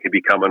water, they could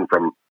be coming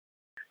from,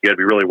 you got to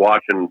be really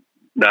watching,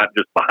 not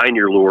just behind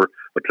your lure,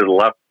 but to the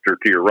left or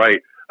to your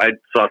right. I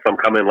saw some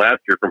come in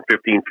last year from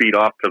 15 feet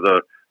off to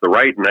the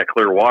right in that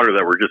clear water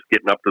that were just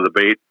getting up to the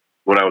bait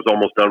when I was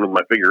almost done with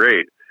my figure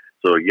eight.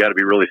 So you got to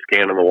be really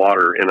scanning the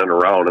water in and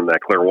around in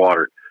that clear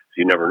water, so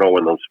you never know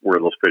where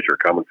those fish are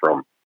coming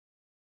from.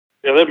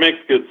 Yeah, that makes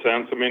good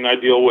sense. I mean, I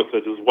deal with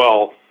it as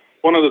well.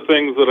 One of the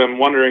things that I'm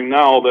wondering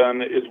now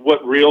then is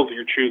what reels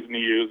you're choosing to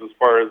use as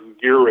far as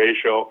gear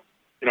ratio.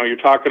 You're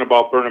talking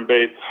about burning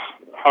baits.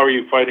 How are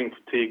you fighting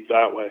fatigue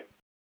that way?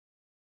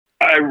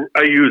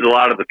 I use a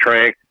lot of the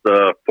Tranx,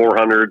 the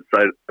 400s.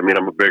 I mean,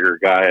 I'm a bigger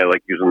guy. I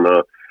like using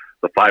the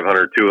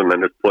 500 too, and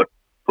then just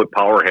put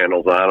power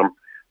handles on them,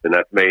 and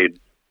that's made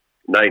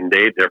night and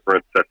day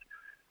difference.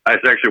 I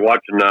was actually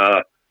watching.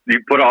 You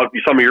put out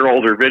some of your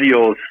older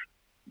videos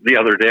the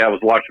other day. I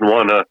was watching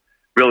one.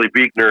 Billy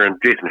Beekner and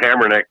Jason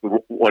Hamernick,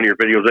 one of your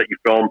videos that you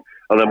filmed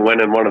of them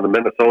winning one of the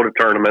Minnesota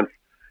tournaments,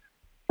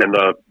 and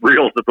the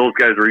reels that those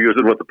guys were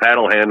using with the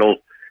paddle handles,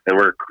 and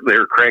they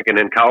were cranking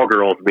in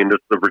cowgirls. I mean,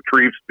 just the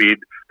retrieve speed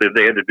that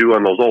they had to do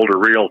on those older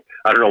reels.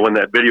 I don't know when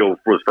that video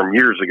was from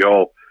years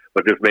ago,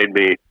 but just made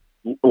me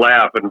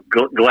laugh and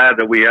glad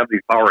that we have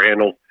these power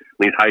handles,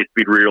 these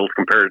high-speed reels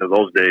compared to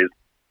those days.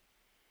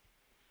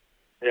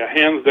 Yeah,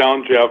 hands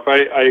down, Jeff.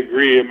 I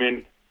agree. I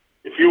mean,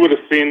 if you would have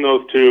seen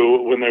those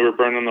two when they were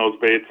burning those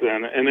baits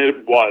in, and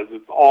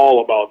it's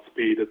all about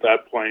speed at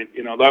that point.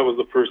 That was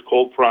the first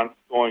cold front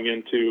going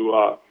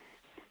into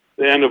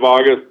the end of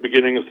August,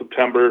 beginning of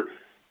September.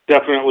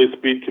 Definitely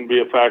speed can be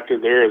a factor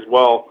there as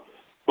well.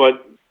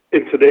 But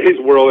in today's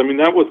world, I mean,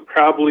 that was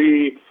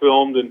probably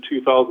filmed in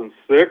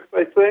 2006,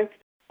 I think.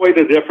 Quite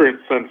a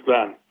difference since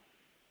then.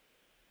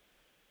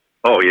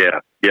 Oh, yeah.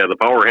 Yeah, the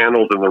power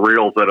handles and the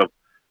reels that have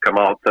come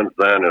out since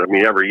then. I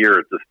mean, every year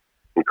it's just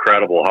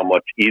incredible how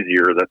much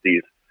easier that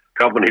these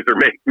companies are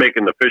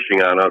making the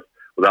fishing on us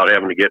without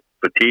having to get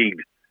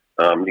fatigued.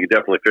 You can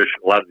definitely fish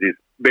a lot of these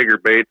bigger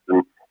baits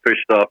and fish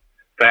stuff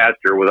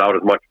faster without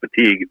as much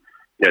fatigue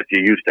as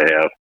you used to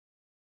have.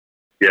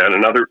 Yeah, and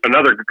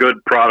another good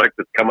product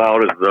that's come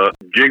out is the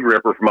Jig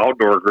Ripper from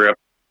Outdoor Grip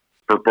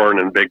for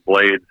burning big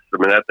blades. I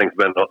mean, that thing's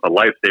been a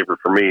lifesaver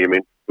for me. I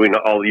mean, between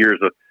all the years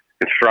of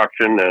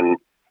construction and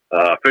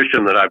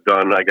fishing that I've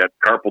done, I got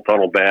carpal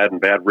tunnel bad and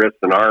bad wrists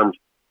and arms.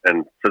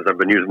 And since I've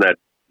been using that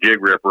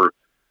Jig Ripper,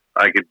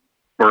 I could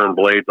burn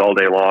blades all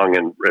day long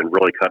and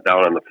really cut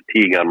down on the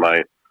fatigue on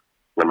my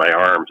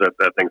arms.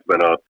 That thing's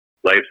been a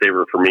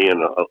lifesaver for me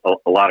and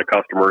a lot of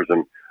customers.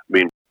 And I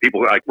mean,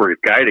 people like were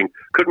guiding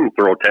couldn't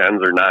throw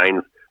 10s or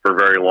 9s for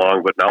very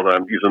long, but now that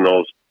I'm using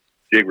those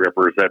Jig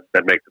Rippers,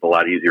 that makes it a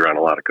lot easier on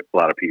a lot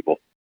of people.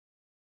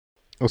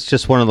 It's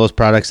just one of those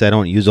products I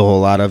don't use a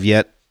whole lot of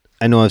yet.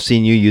 I know I've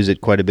seen you use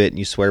it quite a bit and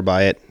you swear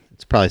by it.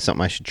 It's probably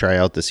something I should try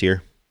out this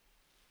year.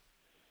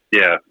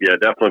 Yeah,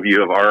 definitely. If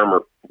you have arm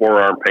or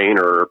forearm pain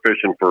or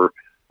fishing for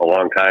a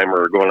long time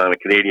or going on a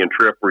Canadian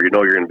trip where you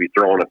know you're going to be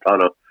throwing a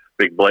ton of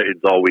big blades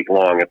all week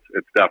long,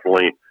 it's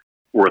definitely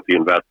worth the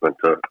investment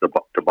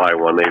to buy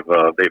one.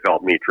 They've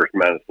helped me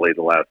tremendously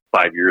the last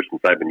 5 years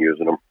since I've been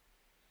using them.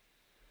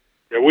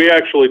 Yeah, we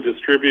actually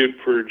distribute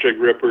for Jig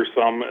Ripper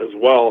some as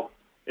well,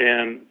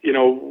 and you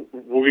know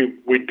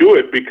we do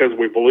it because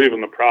we believe in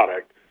the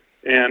product,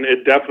 and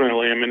it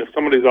definitely. I mean, if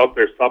somebody's out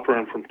there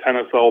suffering from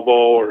tennis elbow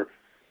or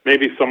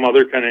maybe some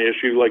other kind of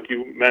issue like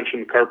you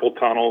mentioned, carpal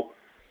tunnel,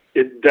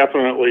 it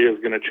definitely is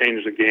going to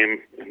change the game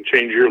and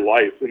change your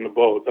life in the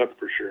boat. That's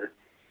for sure.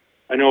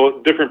 I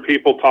know different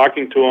people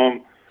talking to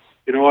them,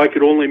 you know, I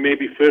could only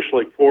maybe fish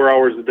like 4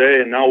 hours a day,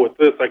 and now with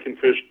this I can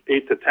fish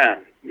 8 to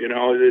 10. You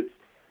know,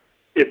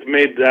 it's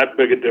made that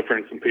big a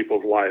difference in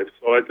people's lives.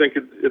 So I think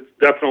it's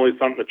definitely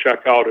something to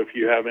check out if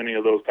you have any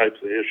of those types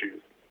of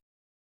issues.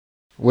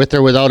 With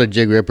or without a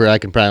Jig Ripper, I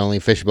can probably only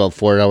fish about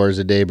 4 hours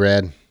a day,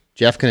 Brad.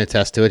 Jeff can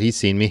attest to it. He's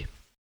seen me.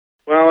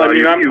 Well, I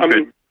mean, I'm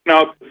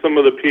out to some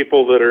of the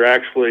people that are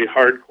actually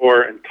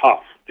hardcore and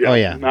tough. Jeff. Oh,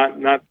 yeah.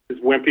 Not as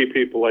wimpy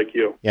people like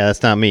you. Yeah,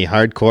 that's not me.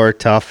 Hardcore,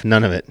 tough,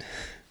 none of it.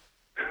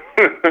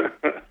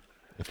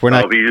 If we're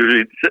not... I'll be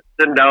usually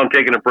sitting down,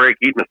 taking a break,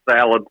 eating a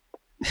salad.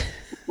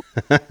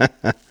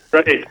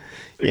 Right.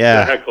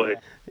 Yeah. Exactly.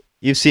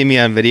 You've seen me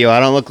on video. I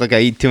don't look like I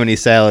eat too many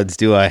salads,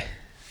 do I?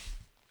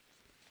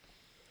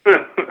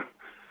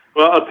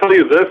 Well, I'll tell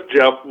you this,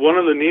 Jeff. One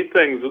of the neat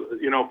things,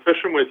 you know,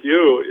 fishing with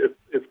you,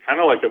 it's kind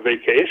of like a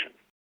vacation.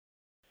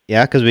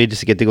 Yeah, because we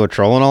just get to go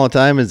trolling all the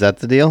time. Is that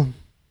the deal?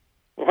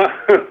 Well,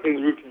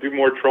 we can do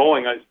more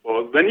trolling, I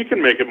suppose. Then you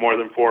can make it more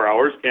than 4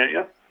 hours, can't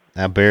you?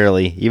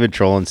 Barely. Even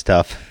trolling's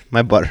tough.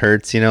 My butt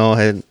hurts, you know.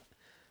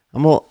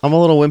 I'm a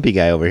little wimpy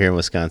guy over here in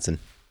Wisconsin.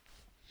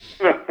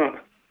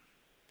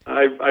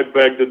 I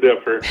beg to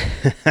differ.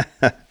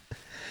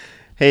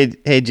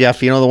 Hey,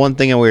 Jeff. You know, the one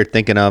thing we were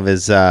thinking of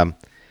is,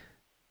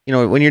 you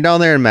know, when you're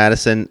down there in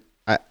Madison,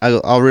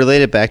 I'll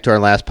relate it back to our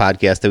last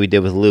podcast that we did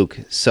with Luke.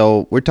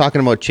 So we're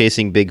talking about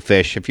chasing big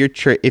fish.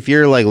 If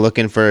you're like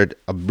looking for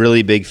a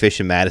really big fish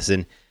in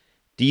Madison,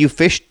 do you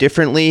fish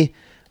differently,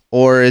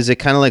 or is it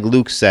kind of like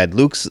Luke said?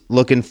 Luke's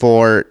looking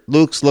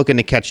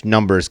to catch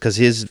numbers because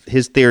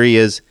his theory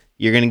is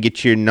you're going to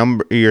get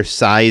your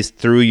size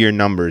through your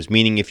numbers.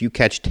 Meaning, if you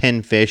catch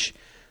 10 fish,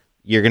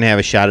 you're going to have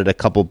a shot at a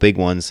couple big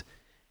ones.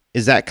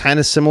 Is that kind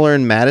of similar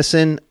in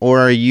Madison, or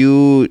are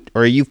you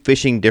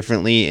fishing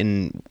differently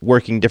and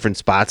working different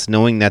spots,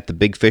 knowing that the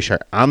big fish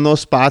are on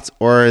those spots,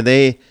 or are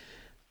they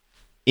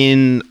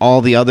in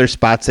all the other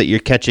spots that you're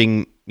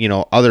catching, you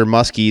know, other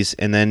muskies,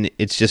 and then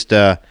it's just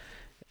a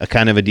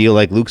kind of a deal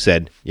like Luke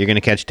said, you're going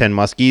to catch 10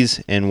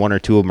 muskies and 1 or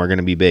 2 of them are going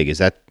to be big. Is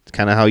that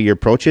kind of how your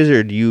approach is,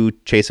 or do you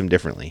chase them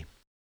differently?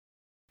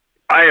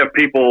 I have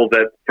people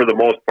that, for the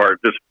most part,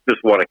 just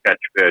want to catch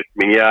fish.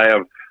 I mean, yeah, I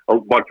have a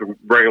bunch of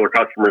regular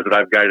customers that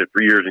I've guided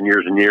for years and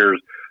years and years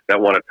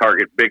that want to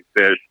target big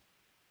fish,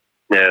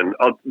 and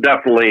I'll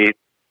definitely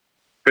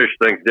fish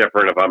things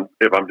different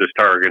if I'm just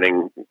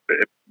targeting.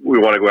 If we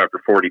want to go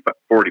after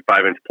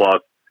 45 inch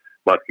plus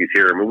muskies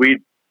here. I mean,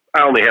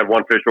 I only had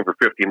one fish over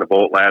 50 in the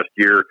boat last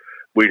year.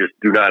 We just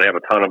do not have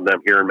a ton of them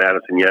here in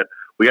Madison yet.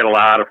 We got a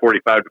lot of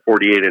 45 to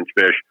 48 inch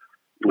fish.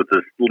 With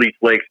this Leech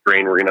Lake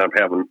strain, we're going to have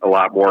having a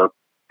lot more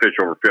fish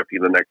over 50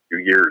 in the next few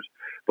years.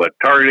 But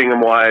targeting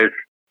them wise,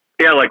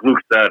 yeah, like Luke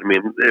said,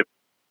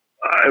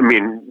 I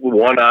mean,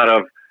 1 out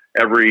of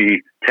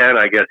every 10,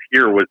 I guess,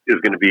 here is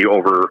going to be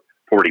over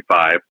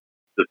 45.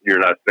 You're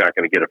not going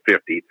to get a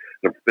 50.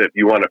 If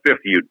you want a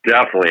 50, you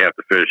definitely have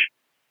to fish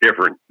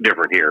different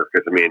here.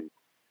 Because I mean,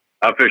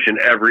 I'm fishing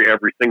every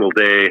single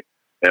day,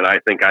 and I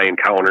think I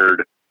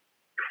encountered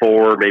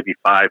 4, maybe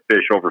 5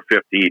 fish over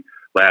 50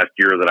 last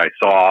year that I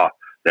saw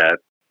that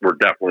were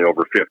definitely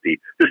over 50.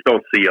 Just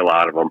don't see a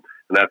lot of them,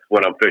 and that's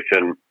when I'm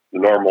fishing the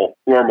normal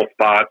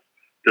spots.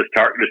 Just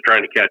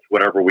trying to catch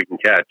whatever we can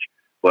catch.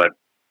 But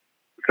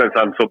since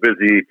I'm so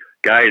busy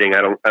guiding,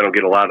 I don't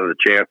get a lot of the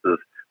chances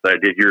that I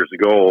did years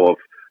ago of,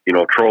 you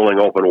know, trolling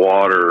open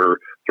water or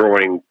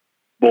throwing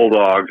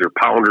bulldogs or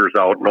pounders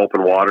out in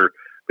open water.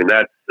 I mean,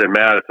 that's in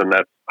Madison.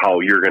 That's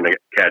how you're going to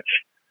catch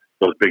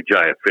those big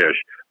giant fish.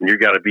 And you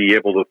got to be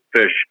able to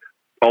fish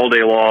all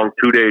day long,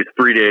 2 days,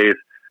 3 days,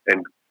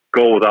 and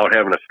go without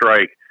having a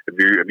strike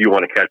if you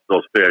want to catch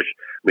those fish.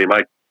 I mean,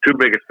 my two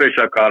biggest fish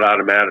I've caught out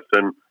of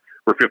Madison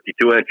were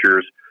 52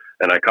 inchers,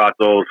 and I caught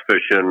those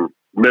fishing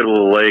middle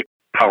of the lake,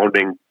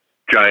 pounding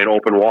giant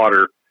open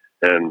water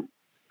and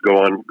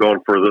going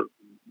for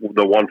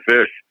the one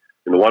fish.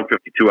 In the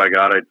 152 I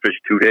got, I'd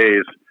fished 2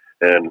 days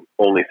and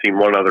only seen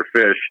one other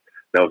fish.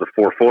 That was a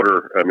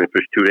 4-footer. I mean,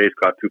 fished 2 days,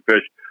 caught two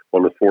fish.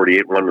 One was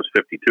 48, one was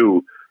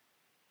 52.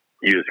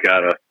 You just got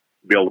to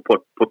be able to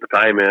put the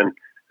time in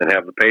and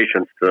have the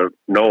patience to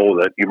know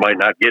that you might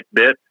not get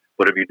bit,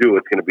 but if you do,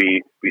 it's going to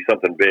be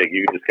something big.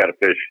 You just got to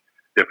fish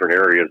different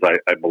areas,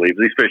 I believe.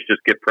 These fish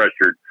just get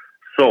pressured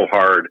so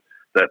hard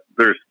that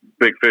there's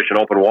big fish in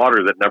open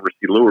water that never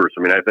see lures.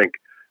 I mean, I think,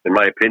 in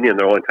my opinion,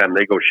 the only time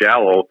they go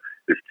shallow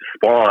is to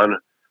spawn,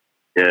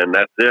 and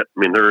that's it. I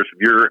mean, if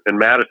you're in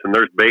Madison,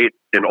 there's bait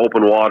in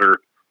open water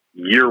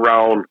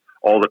year-round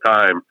all the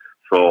time.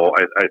 So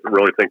I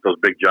really think those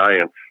big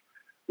giants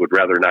would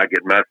rather not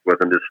get messed with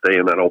and just stay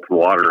in that open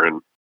water and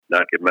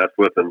not get messed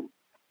with and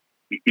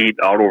eat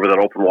out over that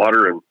open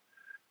water and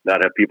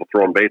not have people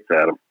throwing baits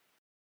at them.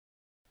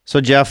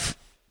 So, Jeff,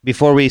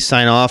 before we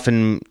sign off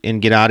and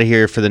get out of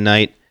here for the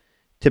night,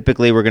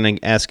 typically we're going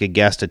to ask a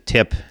guest a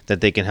tip that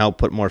they can help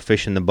put more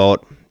fish in the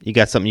boat. You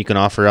got something you can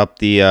offer up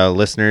the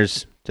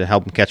listeners to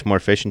help them catch more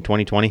fish in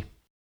 2020?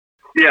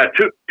 Yeah,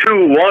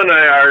 two. One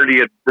I already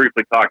had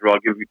briefly talked about. I'll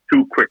give you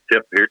two quick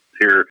tips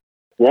here.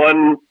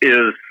 One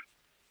is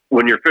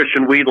when you're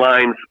fishing weed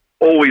lines,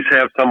 always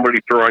have somebody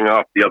throwing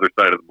off the other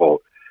side of the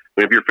boat.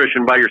 I mean, if you're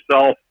fishing by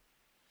yourself,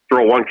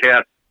 throw one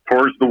cast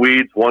towards the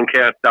weeds, one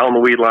cast down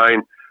the weed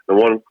line,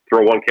 and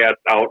throw one cast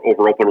out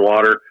over open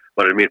water.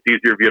 But I mean, it's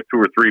easier if you have two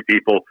or three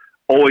people.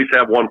 Always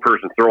have one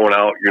person throwing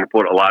out. You're going to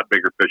put a lot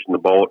bigger fish in the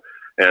boat.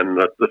 And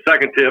the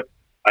second tip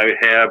I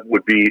have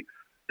would be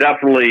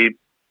definitely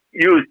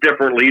use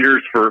different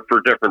leaders for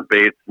different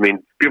baits. I mean,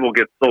 people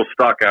get so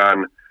stuck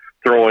on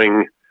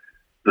throwing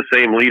the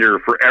same leader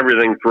for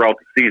everything throughout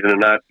the season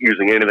and not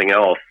using anything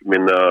else. I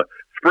mean, the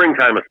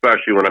springtime,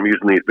 especially when I'm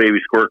using these baby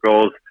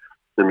Squircos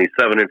and these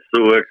 7-inch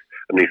Suics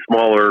and these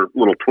smaller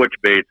little twitch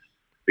baits,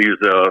 I use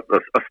a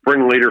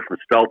spring leader from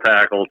Stel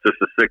Tackle. It's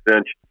just a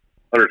 6-inch,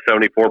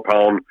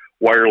 174-pound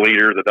wire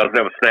leader that doesn't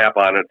have a snap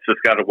on it. It's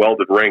just got a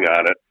welded ring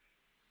on it.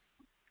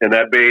 And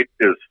that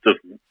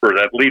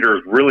that leader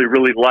is really,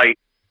 really light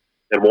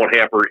and won't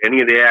hamper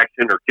any of the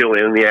action or kill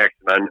any of the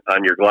action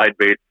on your glide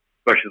baits,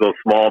 especially those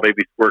small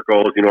baby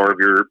Squircos, or if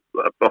you're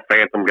a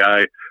Phantom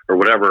guy or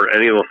whatever,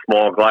 any of those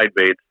small glide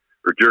baits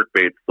or jerk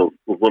baits, those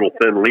little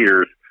thin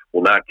leaders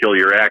will not kill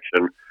your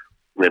action.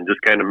 And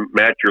just kind of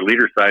match your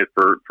leader size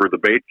for the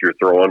baits you're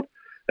throwing.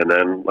 And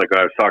then, like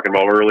I was talking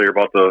about earlier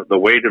about the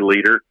weighted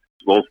leader,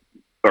 those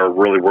are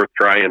really worth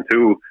trying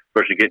too,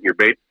 especially getting your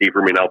baits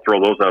deeper. I mean, I'll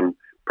throw those on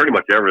pretty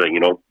much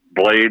everything,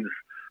 blades,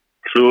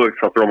 Suics.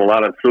 I'll throw them a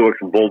lot on Suics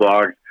and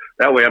Bulldogs.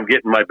 That way I'm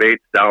getting my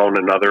baits down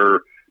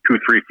another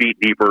 2-3 feet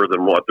deeper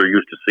than what they're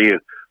used to seeing.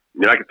 I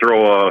mean, I could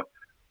throw a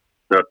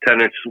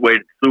 10-inch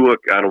weighted Suic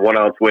on a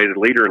 1-ounce weighted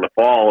leader in the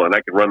fall, and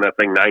I could run that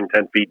thing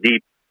 9-10 feet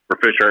deep where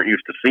fish aren't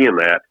used to seeing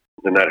that.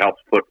 And that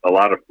helps put a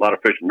lot of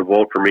fish in the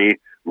boat for me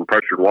in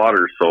pressured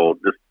water. So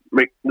just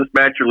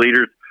match your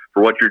leaders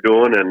for what you're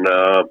doing, and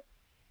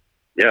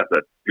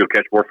that you'll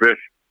catch more fish.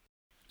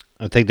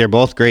 I think they're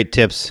both great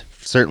tips.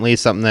 Certainly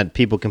something that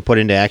people can put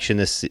into action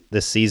this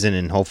season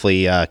and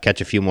hopefully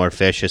catch a few more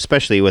fish,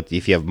 especially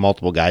if you have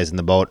multiple guys in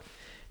the boat.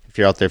 If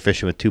you're out there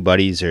fishing with 2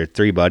 buddies or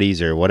 3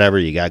 buddies or whatever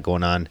you got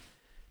going on,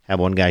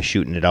 have one guy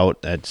shooting it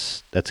out.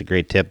 That's a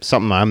great tip.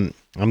 Something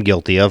I'm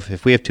guilty of.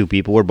 If we have 2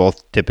 people, we're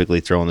both typically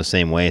throwing the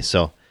same way.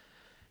 So,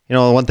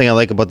 one thing I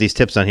like about these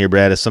tips on here,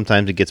 Brad, is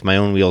sometimes it gets my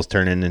own wheels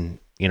turning and,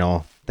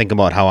 think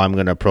about how I'm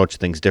going to approach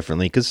things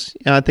differently. Because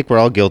I think we're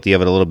all guilty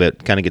of it a little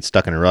bit, kind of get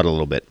stuck in a rut a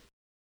little bit.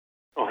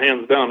 Oh,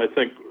 hands down. I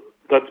think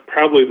that's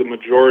probably the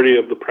majority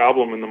of the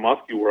problem in the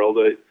muskie world.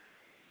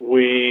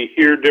 We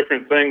hear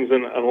different things,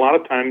 and a lot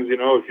of times,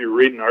 if you're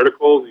reading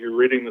articles, you're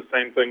reading the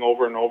same thing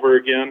over and over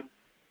again.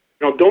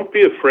 Don't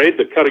be afraid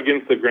to cut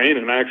against the grain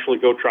and actually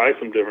go try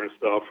some different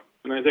stuff.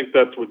 And I think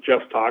that's what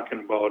Jeff's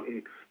talking about.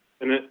 And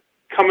it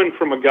coming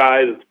from a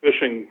guy that's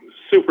fishing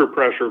super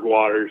pressured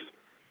waters,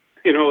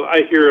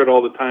 I hear it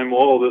all the time.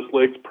 Oh, this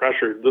lake's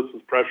pressured. This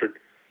is pressured.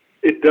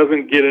 It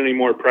doesn't get any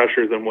more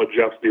pressure than what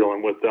Jeff's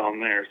dealing with down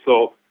there.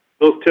 So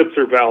those tips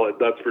are valid,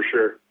 that's for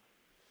sure.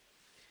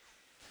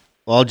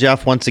 Well,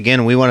 Jeff, once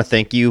again, we want to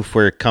thank you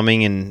for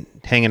coming and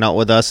hanging out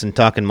with us and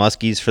talking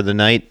muskies for the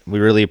night. We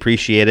really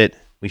appreciate it.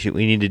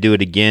 We need to do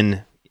it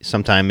again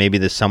sometime, maybe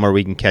this summer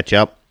we can catch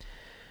up.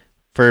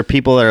 For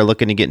people that are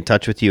looking to get in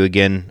touch with you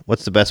again,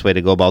 what's the best way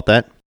to go about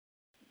that?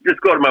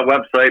 Just go to my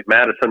website,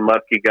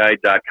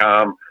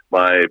 MadisonMuskieGuide.com.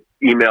 My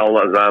email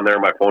is on there,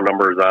 my phone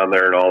number is on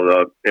there, and all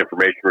the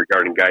information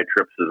regarding guide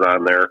trips is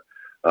on there.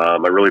 I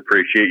really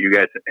appreciate you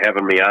guys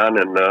having me on,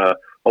 and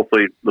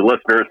hopefully the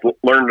listeners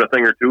learned a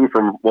thing or two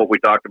from what we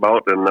talked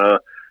about, and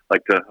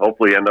like to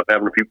hopefully end up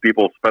having a few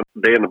people spend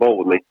the day in the boat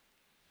with me.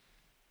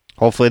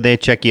 Hopefully they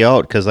check you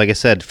out, because like I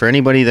said, for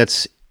anybody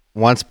that's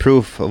wants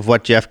proof of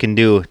what Jeff can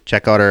do,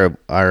 check out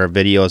our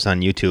videos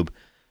on YouTube.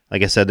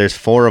 Like I said, there's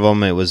 4 of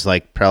them. It was I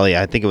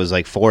think it was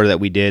 4 that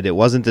we did. It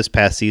wasn't this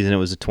past season. It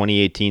was the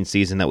 2018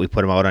 season that we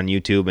put them out on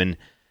YouTube, and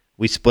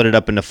we split it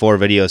up into 4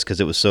 videos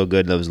because it was so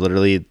good. It was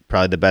literally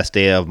probably the best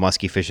day of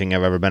muskie fishing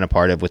I've ever been a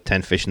part of, with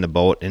 10 fish in the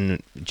boat.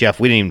 And Jeff,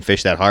 we didn't even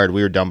fish that hard.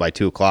 We were done by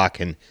 2:00,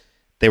 and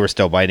they were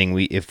still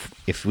biting.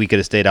 If we could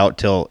have stayed out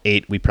till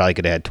 8, we probably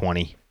could have had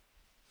 20.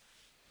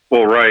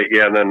 Well, right,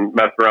 yeah, and then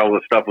messing around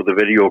with stuff with the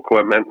video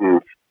equipment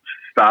and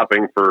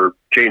stopping for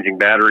changing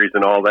batteries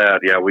and all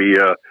that. Yeah, we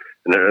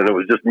and it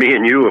was just me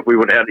and you. If we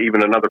would have had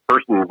even another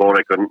person in the boat,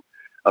 I couldn't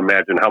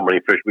imagine how many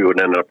fish we would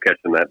end up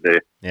catching that day.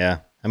 Yeah,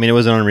 I mean, it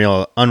was an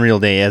unreal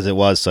day as it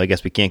was. So I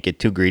guess we can't get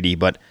too greedy,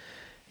 but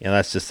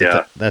that's just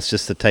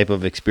the type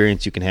of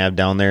experience you can have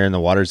down there in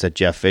the waters that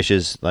Jeff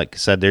fishes. Like I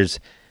said, there's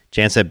a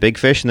chance at big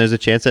fish and there's a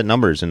chance at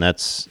numbers, and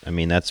that's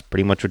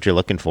pretty much what you're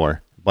looking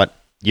for. But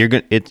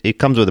it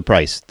comes with a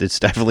price. It's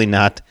definitely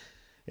not.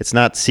 It's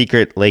not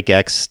secret Lake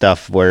X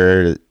stuff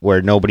where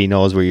nobody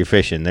knows where you're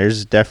fishing.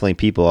 There's definitely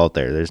people out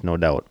there. There's no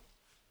doubt.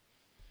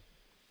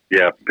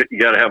 Yeah, you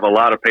got to have a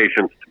lot of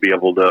patience to be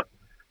able to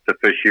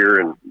fish here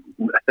and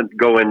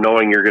go in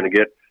knowing you're going to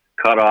get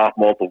cut off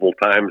multiple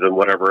times and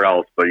whatever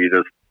else. But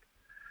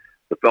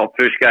the felt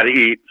fish got to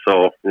eat,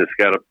 so you just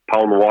got to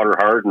pound the water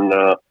hard and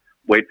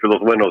wait for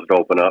those windows to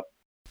open up.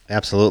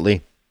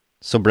 Absolutely.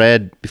 So,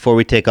 Brad, before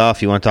we take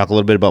off, you want to talk a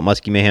little bit about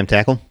Muskie Mayhem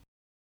Tackle?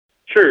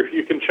 Sure.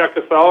 You can check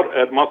us out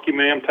at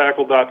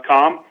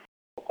muskiemayhemtackle.com.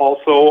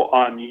 Also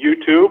on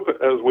YouTube,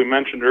 as we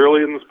mentioned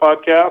early in this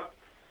podcast.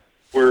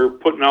 We're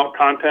putting out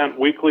content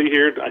weekly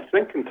here, I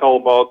think until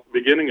about the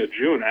beginning of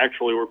June,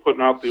 actually. We're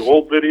putting out the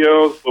old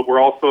videos, but we're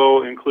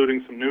also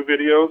including some new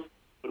videos.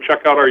 So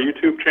check out our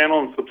YouTube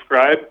channel and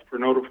subscribe for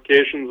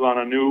notifications on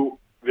a new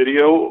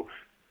video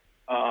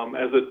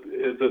as it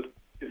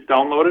is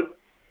downloaded.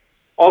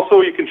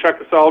 Also, you can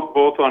check us out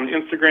both on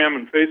Instagram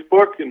and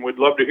Facebook, and we'd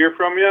love to hear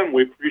from you, and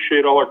we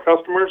appreciate all our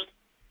customers.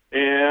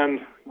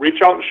 And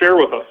reach out and share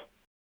with us.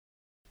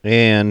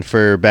 And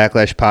for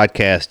Backlash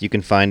Podcast, you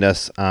can find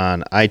us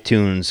on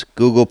iTunes,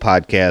 Google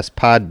Podcasts,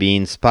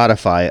 Podbean,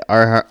 Spotify,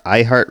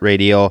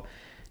 iHeartRadio,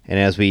 and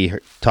as we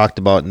talked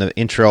about in the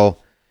intro,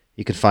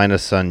 you can find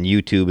us on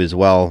YouTube as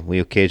well. We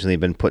occasionally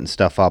been putting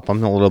stuff up.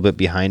 I'm a little bit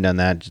behind on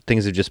that.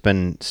 Things have just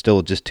been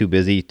still just too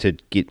busy to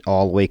get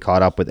all the way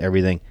caught up with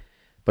everything.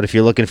 But if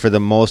you're looking for the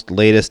most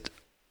latest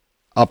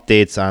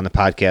updates on the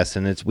podcast,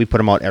 and we put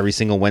them out every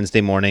single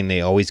Wednesday morning.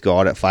 They always go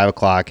out at 5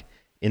 o'clock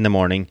in the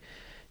morning.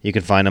 You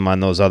can find them on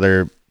those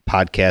other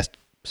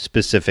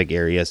podcast-specific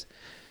areas.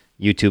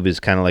 YouTube is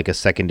kind of like a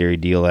secondary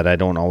deal that I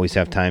don't always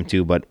have time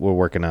to, but we're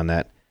working on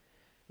that.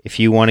 If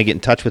you want to get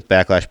in touch with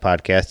Backlash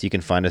Podcast, you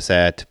can find us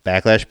at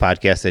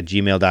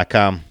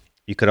backlashpodcast@gmail.com.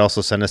 You could also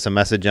send us a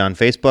message on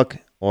Facebook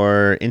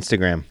or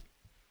Instagram.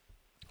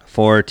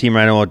 For Team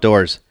Rhino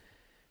Outdoors,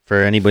 for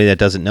anybody that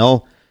doesn't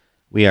know,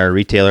 we are a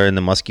retailer in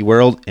the muskie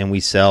world, and we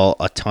sell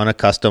a ton of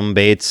custom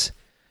baits.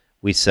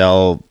 We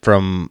sell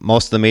from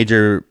most of the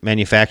major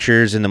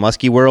manufacturers in the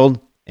muskie world,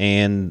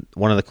 and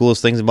one of the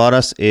coolest things about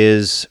us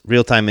is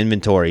real-time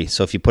inventory.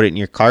 So if you put it in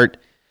your cart,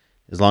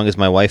 as long as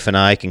my wife and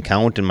I can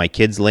count, and my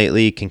kids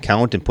lately can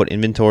count and put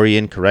inventory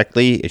in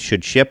correctly, it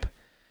should ship.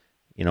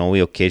 We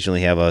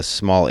occasionally have a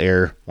small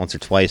error once or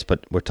twice,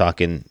 but we're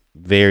talking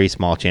very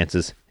small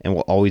chances, and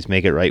we'll always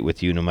make it right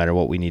with you no matter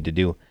what we need to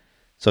do.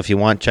 So if you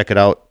want, check it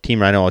out,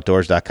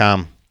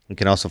 teamrhinooutdoors.com. You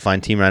can also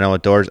find Team Rhino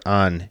Outdoors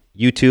on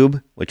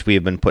YouTube, which we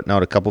have been putting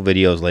out a couple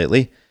videos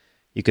lately.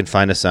 You can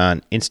find us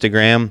on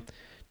Instagram,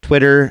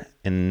 Twitter,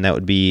 and that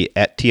would be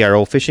at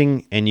TRO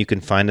Fishing, and you can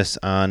find us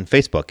on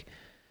Facebook.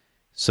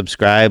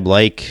 Subscribe,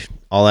 like,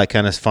 all that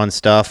kind of fun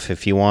stuff.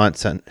 If you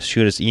want,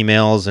 shoot us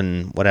emails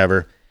and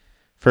whatever.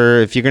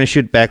 If you're going to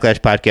shoot Backlash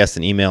Podcast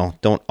an email,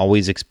 don't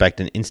always expect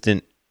an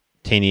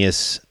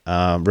instantaneous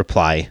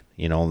reply.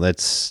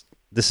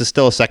 This is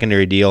still a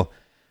secondary deal.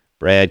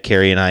 Brad,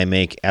 Carrie, and I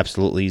make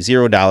absolutely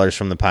 $0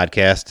 from the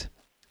podcast,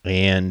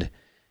 and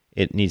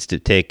it needs to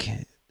take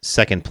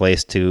second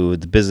place to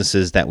the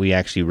businesses that we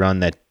actually run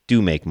that do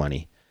make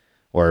money,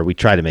 or we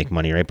try to make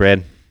money, right,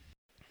 Brad?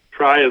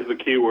 Try is the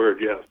key word,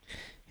 yes.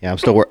 Yeah,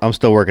 I'm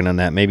still working on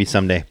that. Maybe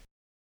someday.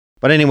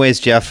 But anyways,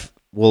 Jeff,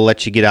 we'll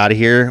let you get out of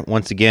here.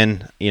 Once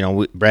again,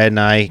 Brad and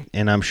I,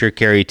 and I'm sure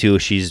Carrie too,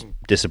 she's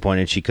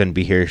disappointed she couldn't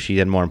be here. She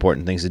had more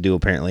important things to do,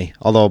 apparently.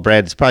 Although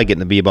Brad, it's probably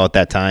getting to be about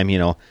that time,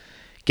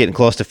 getting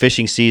close to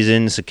fishing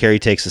season, so Carrie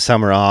takes the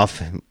summer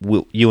off.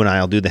 You and I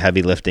will do the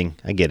heavy lifting.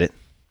 I get it.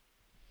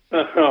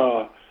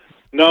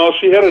 No,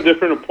 she had a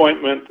different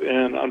appointment,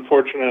 and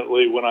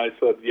unfortunately, when I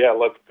said, yeah,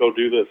 let's go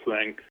do this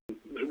thing,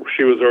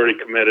 she was already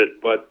committed.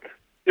 But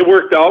it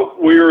worked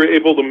out. We were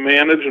able to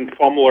manage and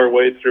fumble our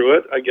way through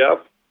it, I guess.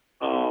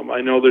 I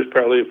know there's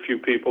probably a few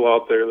people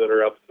out there that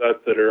are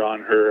upset that are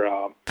on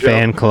her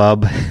fan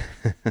club.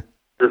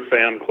 Her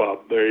fan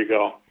club. There you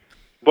go.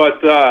 But,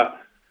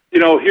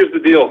 here's the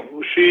deal.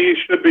 She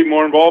should be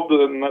more involved,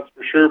 and that's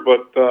for sure,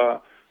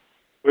 but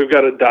we've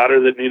got a daughter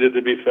that needed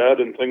to be fed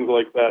and things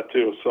like that,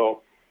 too.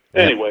 So,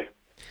 anyway.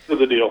 To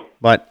the deal.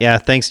 But yeah,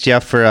 thanks,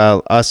 Jeff, for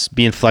us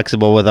being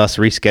flexible with us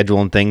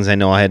rescheduling things. I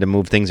know I had to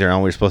move things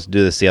around. We were supposed to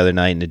do this the other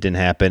night, and it didn't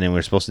happen. And we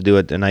were supposed to do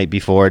it the night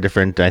before,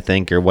 different, I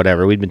think, or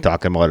whatever. We've been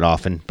talking about it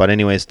often. But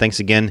anyways, thanks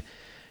again,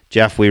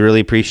 Jeff. We really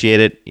appreciate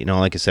it. You know,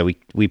 like I said,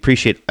 we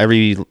appreciate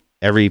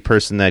every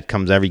person that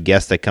comes, every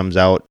guest that comes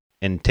out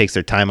and takes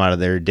their time out of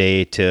their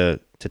day to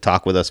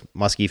talk with us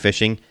muskie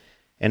fishing.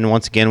 And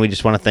once again, we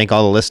just want to thank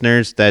all the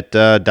listeners that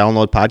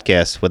download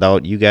podcasts.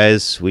 Without you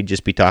guys, we'd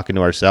just be talking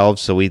to ourselves.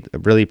 So we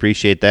really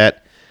appreciate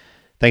that.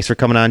 Thanks for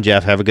coming on,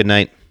 Jeff. Have a good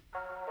night.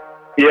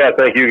 Yeah,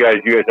 thank you guys.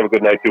 You guys have a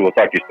good night, too. We'll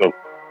talk to you soon.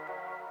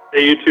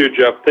 Hey, you too,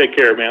 Jeff. Take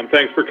care, man.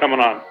 Thanks for coming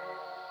on.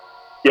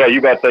 Yeah, you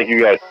bet. Thank you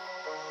guys.